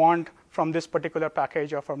what I want from this particular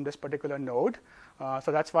package or from this particular node.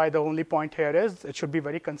 So that's why the only point here is it should be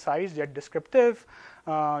very concise yet descriptive.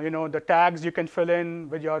 The tags you can fill in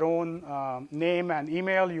with your own name and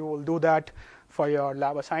email. You will do that for your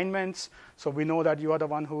lab assignments. So we know that you are the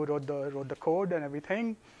one who wrote the code and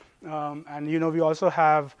everything. And we also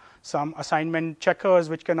have some assignment checkers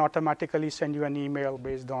which can automatically send you an email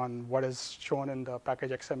based on what is shown in the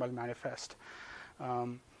package XML manifest.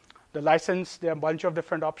 The license, there are a bunch of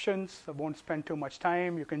different options. I won't spend too much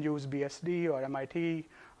time. You can use BSD or MIT,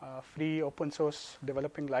 free open source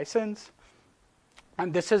developing license.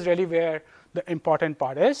 And this is really where the important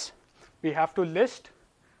part is. We have to list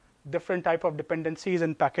different type of dependencies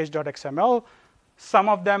in package.xml. Some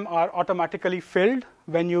of them are automatically filled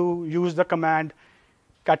when you use the command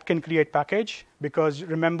Catkin create package, because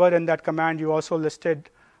remember in that command you also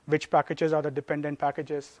listed which packages are the dependent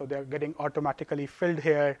packages, so they're getting automatically filled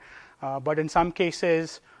here. But in some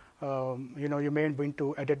cases, you may need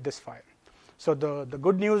to edit this file. So the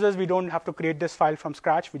good news is we don't have to create this file from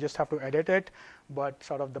scratch, we just have to edit it. But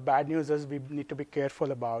sort of the bad news is we need to be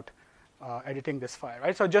careful about editing this file,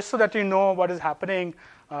 right? So just so that you know what is happening,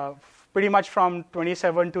 pretty much from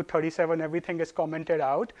 27 to 37, everything is commented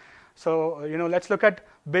out. So let's look at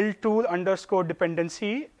build tool underscore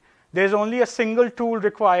dependency. There's only a single tool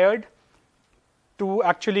required to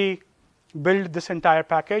actually build this entire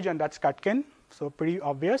package, and that's Catkin. So pretty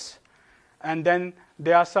obvious. And then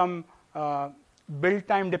there are some build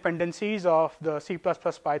time dependencies of the C++,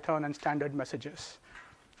 Python, and standard messages,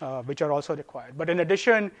 which are also required. But in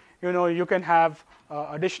addition, you can have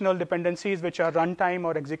additional dependencies which are runtime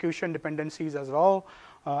or execution dependencies as well.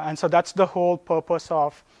 And so that's the whole purpose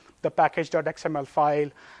of the package.xml file.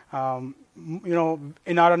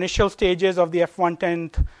 In our initial stages of the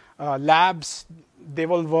F1tenth labs, they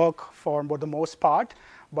will work for the most part.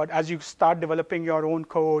 But as you start developing your own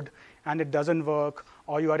code and it doesn't work,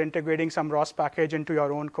 or you are integrating some ROS package into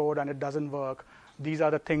your own code and it doesn't work, these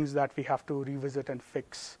are the things that we have to revisit and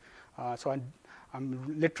fix. So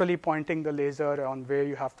I'm literally pointing the laser on where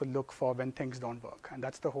you have to look for when things don't work. And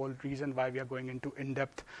that's the whole reason why we are going into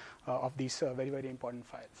in-depth of these very, very important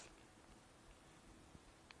files.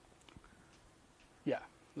 Yeah,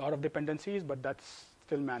 a lot of dependencies, but that's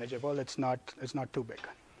still manageable. It's not too big.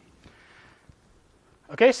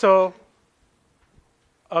 Okay, so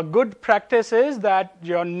a good practice is that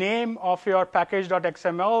your name of your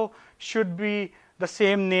package.xml should be the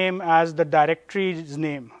same name as the directory's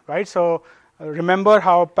name, right? So remember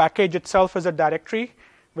how package itself is a directory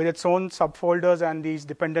with its own subfolders and these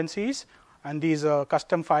dependencies and these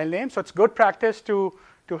custom file names. So it's good practice to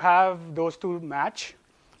have those two match.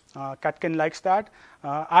 Catkin likes that.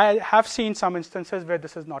 I have seen some instances where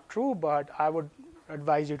this is not true, but I would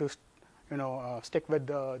advise you to stick with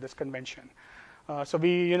this convention.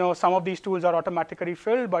 So some of these tools are automatically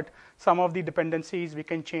filled, but some of the dependencies we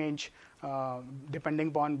can change depending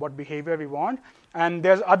upon what behavior we want. And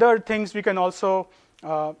there's other things we can also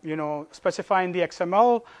specify in the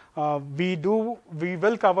XML. We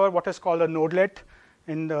will cover what is called a nodelet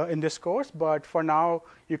in this course, but for now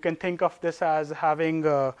you can think of this as having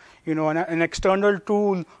an external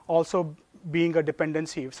tool also being a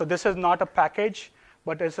dependency. So this is not a package,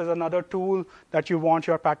 but this is another tool that you want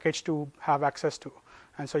your package to have access to.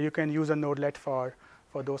 And so you can use a nodelet for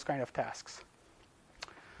those kind of tasks.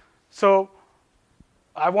 So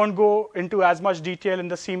I won't go into as much detail in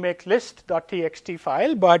the cmake list.txt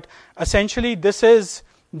file, but essentially this is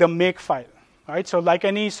the make file, right? So like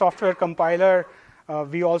any software compiler,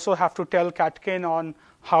 we also have to tell Catkin on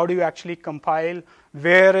how do you actually compile,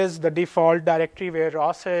 where is the default directory, where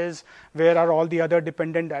ROS is, where are all the other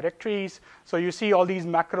dependent directories. So you see all these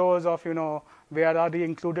macros of, where are the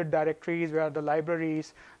included directories, where are the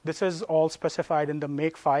libraries. This is all specified in the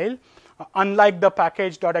make file. Unlike the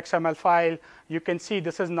package.xml file, you can see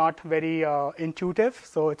this is not very intuitive.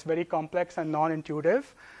 So it's very complex and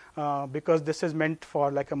non-intuitive. Because this is meant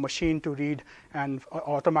for like a machine to read and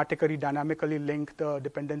automatically dynamically link the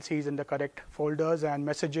dependencies in the correct folders and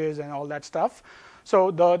messages and all that stuff.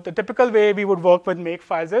 So the typical way we would work with make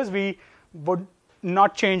files is we would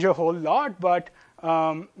not change a whole lot, but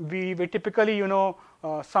we typically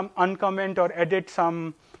some uncomment or edit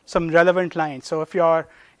some relevant lines. So if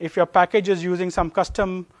your package is using some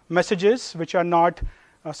custom messages which are not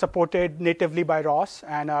supported natively by ROS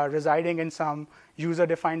and are residing in some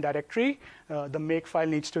user-defined directory, the make file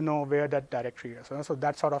needs to know where that directory is. So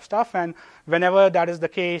that sort of stuff. And whenever that is the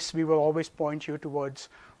case, we will always point you towards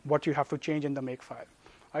what you have to change in the make file.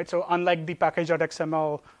 Right? So unlike the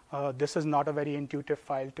package.xml, this is not a very intuitive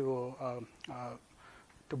file to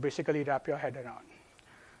basically wrap your head around.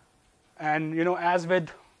 And as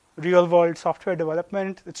with real-world software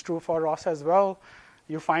development, it's true for ROS as well.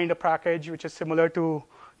 You find a package which is similar to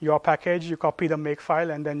your package, you copy the make file,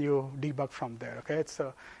 and then you debug from there. Okay, it's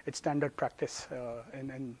standard practice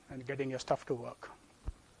in getting your stuff to work.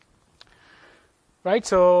 Right.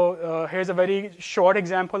 So here's a very short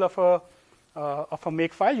example of a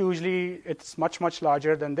make file. Usually it's much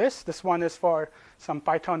larger than this. This one is for some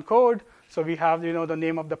Python code. So we have the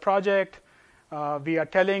name of the project. We are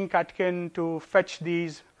telling Catkin to fetch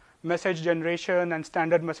these message generation and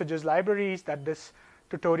standard messages libraries that this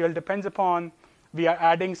tutorial depends upon. We are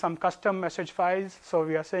adding some custom message files. So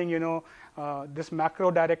we are saying, this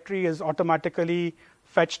macro directory is automatically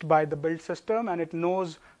fetched by the build system, and it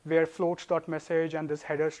knows where floats.message and this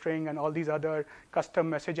header string and all these other custom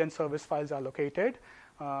message and service files are located.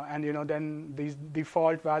 And then these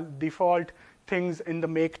default things in the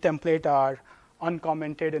make template are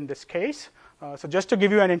uncommented in this case. So just to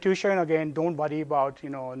give you an intuition, again, don't worry about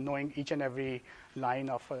knowing each and every line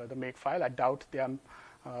of the make file. I doubt there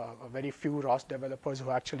are very few ROS developers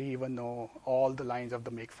who actually even know all the lines of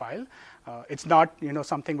the make file. It's not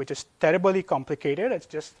something which is terribly complicated. It's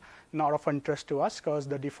just not of interest to us because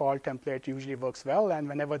the default template usually works well. And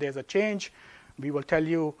whenever there's a change, we will tell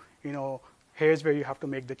you, here's where you have to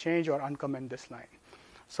make the change or uncomment this line.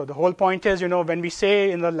 So the whole point is, when we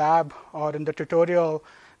say in the lab or in the tutorial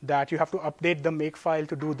that you have to update the make file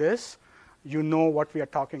to do this, you know what we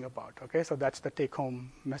are talking about. Okay, so that's the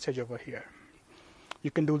take-home message over here.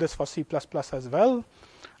 You can do this for C++ as well.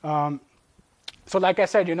 So like I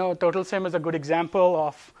said, TotalSim is a good example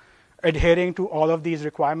of adhering to all of these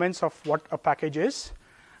requirements of what a package is.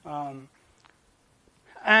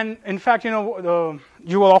 And in fact, you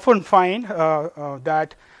will often find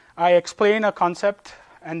that I explain a concept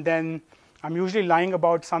and then I'm usually lying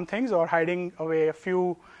about some things or hiding away a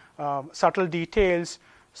few subtle details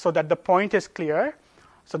so that the point is clear.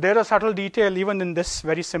 So there are subtle detail even in this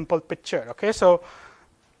very simple picture. Okay, so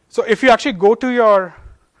if you actually go to your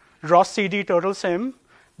ROS CD TotalSim,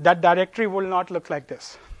 that directory will not look like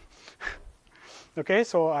this. Okay,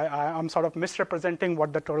 so I'm sort of misrepresenting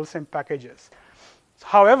what the TotalSim package is.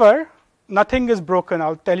 However, nothing is broken.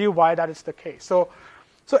 I'll tell you why that is the case. So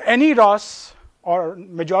any ROS or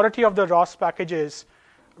majority of the ROS packages,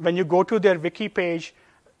 when you go to their wiki page,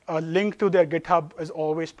 a link to their GitHub is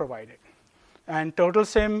always provided. And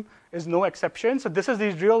TotalSim is no exception. So this is the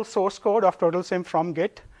real source code of TotalSim from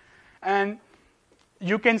Git. And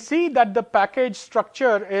you can see that the package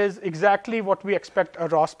structure is exactly what we expect a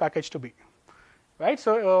ROS package to be. Right?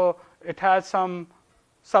 So it has some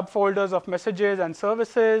subfolders of messages and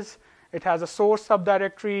services. It has a source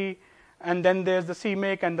subdirectory. And then there's the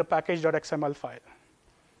CMake and the package.xml file.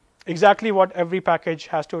 Exactly what every package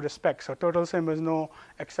has to respect. So TotalSim is no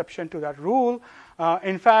exception to that rule.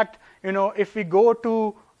 In fact, if we go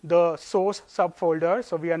to the source subfolder,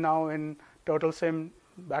 so we are now in TotalSim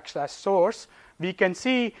 /source, we can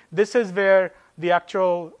see this is where the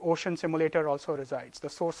actual ocean simulator also resides, the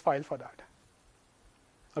source file for that.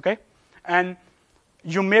 Okay? And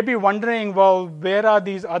you may be wondering, well, where are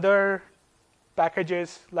these other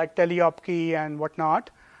packages like teleopkey and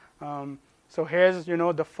whatnot? So here's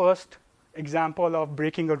the first example of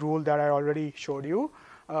breaking a rule that I already showed you.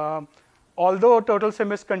 Although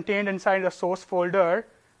TotalSim is contained inside a source folder,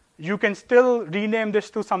 you can still rename this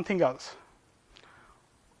to something else.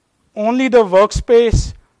 Only the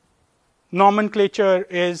workspace nomenclature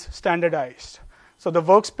is standardized. So the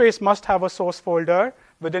workspace must have a source folder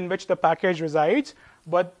within which the package resides,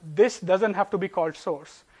 but this doesn't have to be called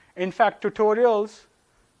source. In fact, tutorials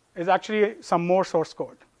is actually some more source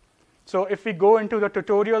code. So if we go into the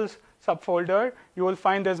tutorials subfolder, you will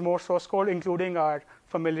find there's more source code, including our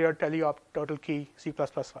familiar teleop totalkey C++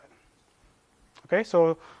 file. Okay,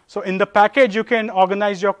 so in the package, you can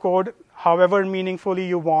organize your code however meaningfully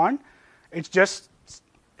you want. It's just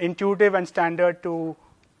intuitive and standard to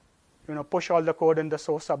push all the code in the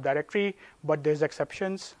source subdirectory, but there's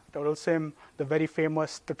exceptions. TotalSim, the very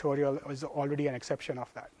famous tutorial, is already an exception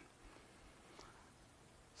of that.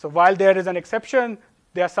 So while there is an exception,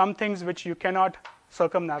 there are some things which you cannot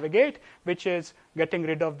circumnavigate, which is getting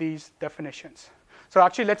rid of these definitions. So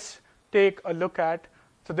actually, let's take a look at,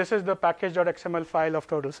 so this is the package.xml file of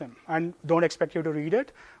TotalSim. And don't expect you to read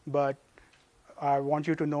it, but I want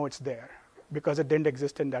you to know it's there because it didn't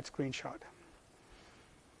exist in that screenshot.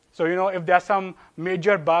 So if there are some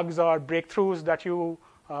major bugs or breakthroughs that you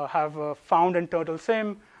have found in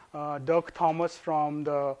TotalSim, Dirk Thomas from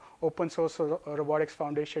the Open Source Robotics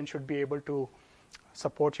Foundation should be able to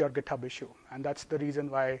support your GitHub issue. And that's the reason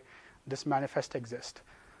why this manifest exists.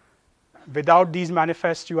 Without these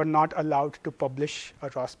manifests, you are not allowed to publish a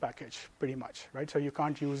ROS package, pretty much, right? So you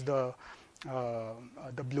can't use the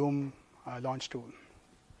Bloom launch tool.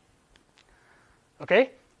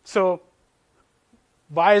 Okay, so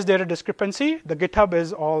why is there a discrepancy? The GitHub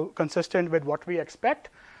is all consistent with what we expect.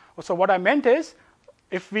 So what I meant is,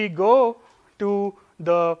 if we go to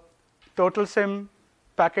the TotalSim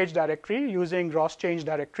package directory using ROS change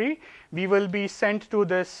directory, we will be sent to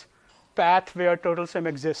this path where TotalSim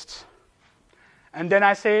exists. And then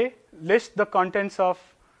I say, list the contents of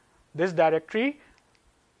this directory.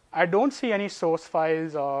 I don't see any source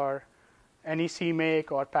files or any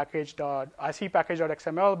CMake or package. I see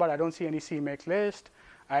package.xml, but I don't see any CMake list.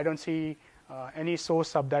 I don't see any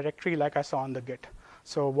source subdirectory like I saw on the Git.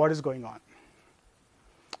 So what is going on?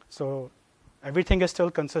 So everything is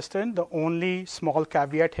still consistent. The only small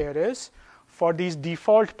caveat here is for these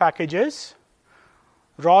default packages,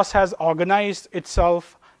 ROS has organized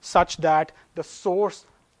itself such that the source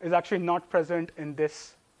is actually not present in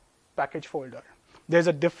this package folder. There's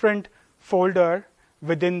a different folder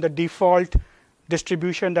within the default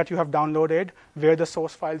distribution that you have downloaded where the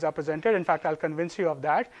source files are presented. In fact, I'll convince you of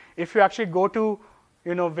that. If you actually go to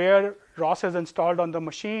where ROS is installed on the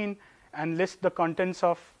machine and list the contents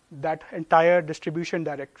of that entire distribution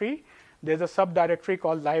directory, there's a subdirectory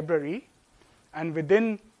called library, and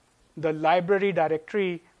within the library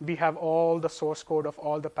directory we have all the source code of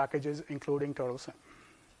all the packages including TurtleSim.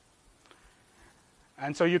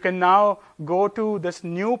 And so you can now go to this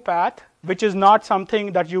new path, which is not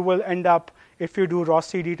something that you will end up if you do ROS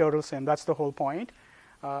CD TurtleSim. That's the whole point.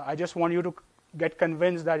 I just want you to get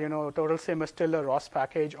convinced that TurtleSim is still a ROS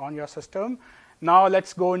package on your system. Now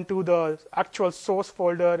let's go into the actual source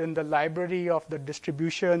folder in the library of the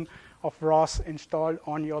distribution of ROS installed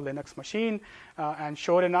on your Linux machine. And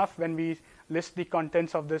sure enough, when we list the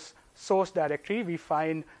contents of this source directory, we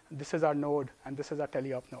find this is our node and this is our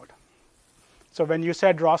teleop node. So when you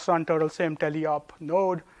said ROS run TurtleSim teleop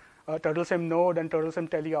node, TurtleSim node and TurtleSim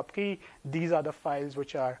teleop key, these are the files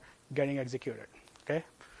which are getting executed. Okay,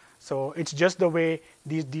 so it's just the way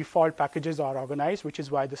these default packages are organized, which is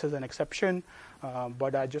why this is an exception.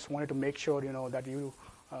 But I just wanted to make sure that you,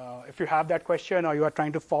 if you have that question or you are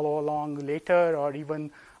trying to follow along later or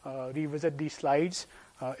even revisit these slides,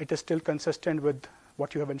 it is still consistent with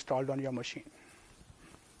what you have installed on your machine.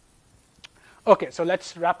 Okay, so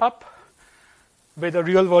let's wrap up with a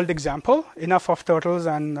real-world example. Enough of turtles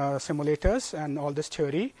and simulators and all this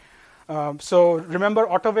theory. So remember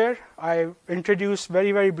AutoWare? I introduced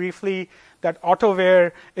very, very briefly that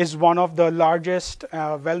AutoWare is one of the largest,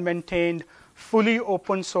 well-maintained, fully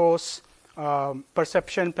open source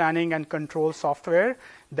perception, planning, and control software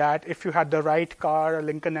that if you had the right car, a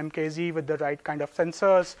Lincoln MKZ with the right kind of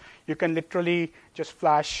sensors, you can literally just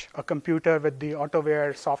flash a computer with the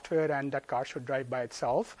AutoWare software and that car should drive by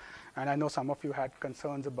itself. And I know some of you had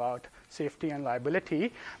concerns about safety and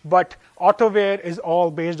liability, but AutoWare is all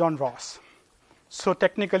based on ROS. So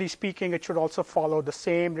technically speaking, it should also follow the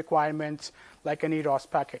same requirements like any ROS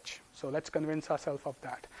package. So let's convince ourselves of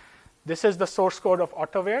that. This is the source code of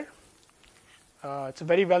AutoWare. It's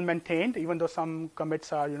very well maintained, even though some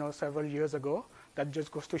commits are several years ago. That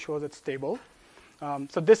just goes to show that it's stable.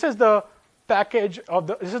 So this is the package of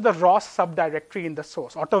this is the ROS subdirectory in the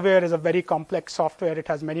source. AutoWare is a very complex software. It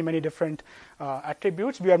has many, many different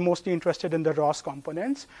attributes. We are mostly interested in the ROS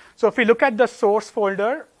components. So if we look at the source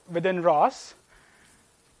folder within ROS,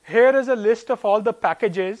 here is a list of all the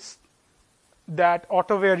packages that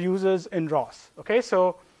AutoWare uses in ROS. Okay,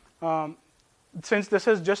 so since this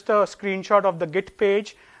is just a screenshot of the Git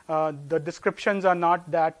page, the descriptions are not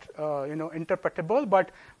that interpretable, but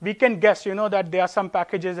we can guess that there are some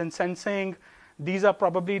packages in sensing. These are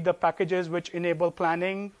probably the packages which enable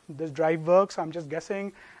planning. This drive works, I'm just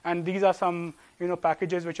guessing, and these are some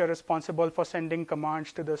packages which are responsible for sending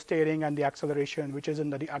commands to the steering and the acceleration, which is in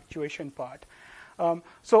the actuation part.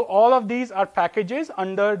 So all of these are packages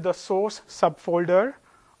under the source subfolder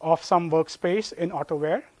of some workspace in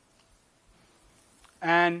AutoWare.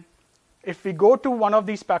 And if we go to one of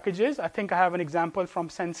these packages, I think I have an example from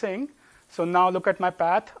sensing. So now look at my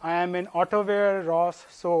path. I am in AutoWare ROS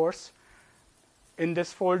source in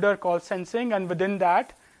this folder called sensing, and within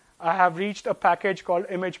that, I have reached a package called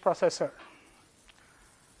image processor.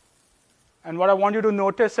 And what I want you to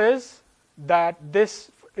notice is that this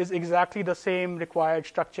is exactly the same required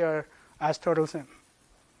structure as TurtleSim,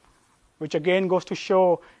 which again goes to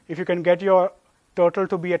show if you can get your turtle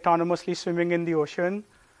to be autonomously swimming in the ocean,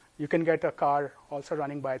 you can get a car also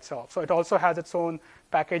running by itself. So it also has its own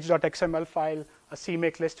package.xml file, a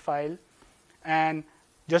CMake list file. And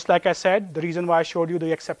just like I said, the reason why I showed you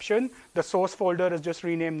the exception, the source folder is just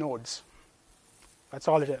renamed nodes. That's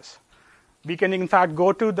all it is. We can, in fact,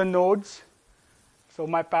 go to the nodes. So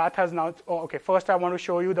my path has now, first I want to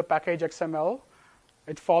show you the package XML.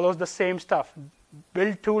 It follows the same stuff.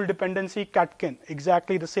 Build tool dependency Catkin,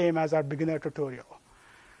 exactly the same as our beginner tutorial.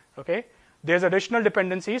 Okay. There's additional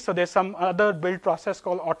dependencies. So there's some other build process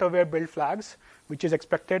called AutoWare build flags, which is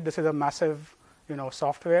expected. This is a massive,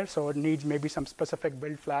 software, so it needs maybe some specific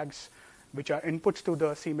build flags, which are inputs to the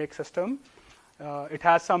CMake system. It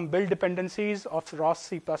has some build dependencies of ROS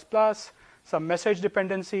C++, some message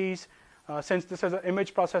dependencies. Since this is an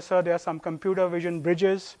image processor, there are some computer vision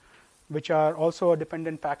bridges, which are also a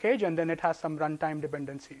dependent package, and then it has some runtime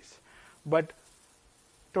dependencies. But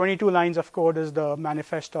 22 lines of code is the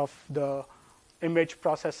manifest of the image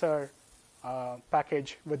processor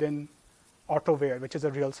package within AutoWare, which is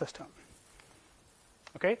a real system.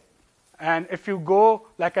 Okay, and if you go,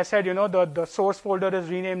 like I said, the source folder is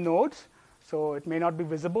renamed nodes, so it may not be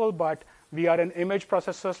visible, but we are an image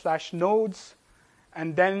processor / nodes,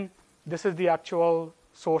 and then this is the actual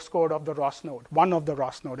source code of the ROS node, one of the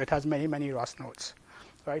ROS node. It has many ROS nodes,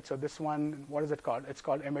 right? So this one, what is it called? It's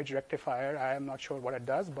called image rectifier. I am not sure what it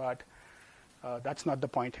does, but that's not the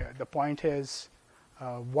point here. The point is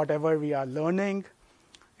whatever we are learning,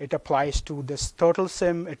 it applies to this turtle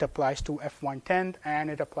sim, it applies to F1tenth, and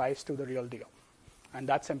it applies to the real deal. And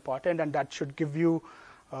that's important, and that should give you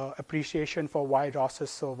appreciation for why ROS is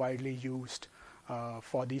so widely used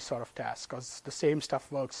for these sort of tasks, because the same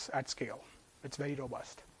stuff works at scale. It's very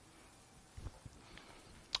robust.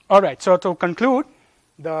 All right, so to conclude,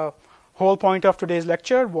 the whole point of today's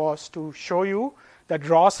lecture was to show you that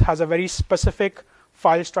ROS has a very specific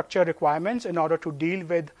file structure requirements in order to deal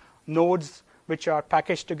with nodes which are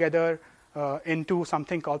packaged together into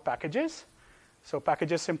something called packages. So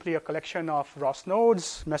package is simply a collection of ROS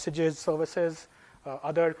nodes, messages, services,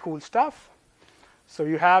 other cool stuff. So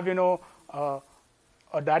you have,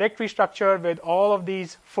 a directory structure with all of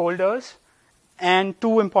these folders and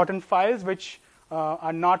two important files which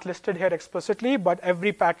are not listed here explicitly, but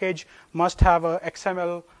every package must have a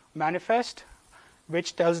XML manifest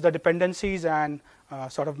which tells the dependencies and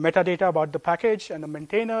sort of metadata about the package and the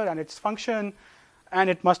maintainer and its function, and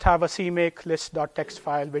it must have a cmake list.txt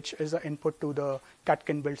file which is the input to the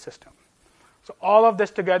Catkin build system. So all of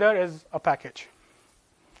this together is a package.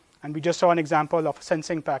 And we just saw an example of a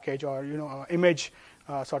sensing package or image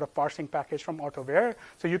sort of parsing package from AutoWare.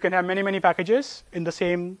 So you can have many packages in the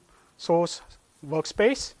same source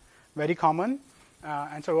workspace, very common.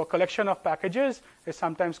 And so a collection of packages is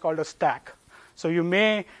sometimes called a stack. So you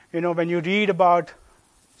may, when you read about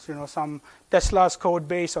some Tesla's code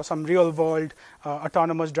base or some real world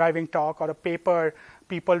autonomous driving talk or a paper,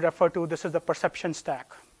 people refer to this is the perception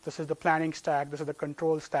stack, this is the planning stack, this is the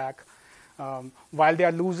control stack. While they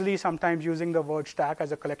are loosely sometimes using the word stack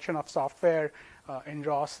as a collection of software, in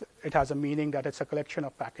ROS, it has a meaning that it's a collection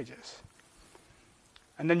of packages.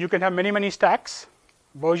 And then you can have many stacks,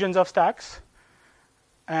 versions of stacks.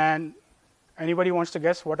 And anybody wants to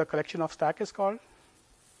guess what a collection of stack is called?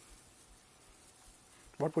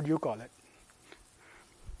 What would you call it?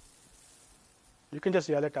 You can just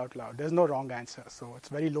yell it out loud. There's no wrong answer, so it's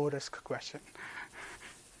a very low-risk question.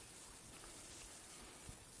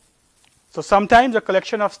 So sometimes a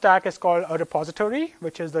collection of stack is called a repository,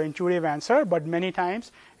 which is the intuitive answer, but many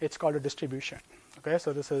times it's called a distribution. Okay,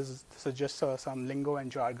 so this is just some lingo and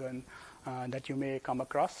jargon that you may come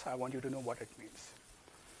across. I want you to know what it means.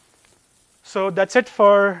 So that's it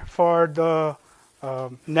for the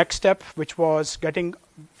next step, which was getting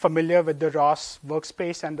familiar with the ROS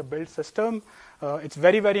workspace and the build system. It's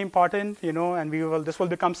very important, and this will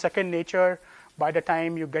become second nature by the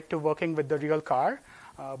time you get to working with the real car.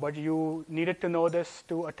 But you needed to know this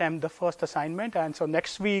to attempt the first assignment. And so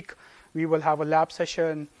next week, we will have a lab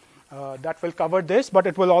session that will cover this. But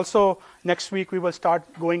it will also, next week, we will start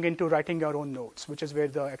going into writing your own notes, which is where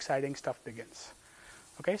the exciting stuff begins.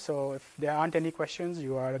 Okay, so if there aren't any questions,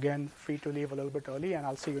 you are, again, free to leave a little bit early, and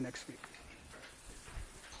I'll see you next week.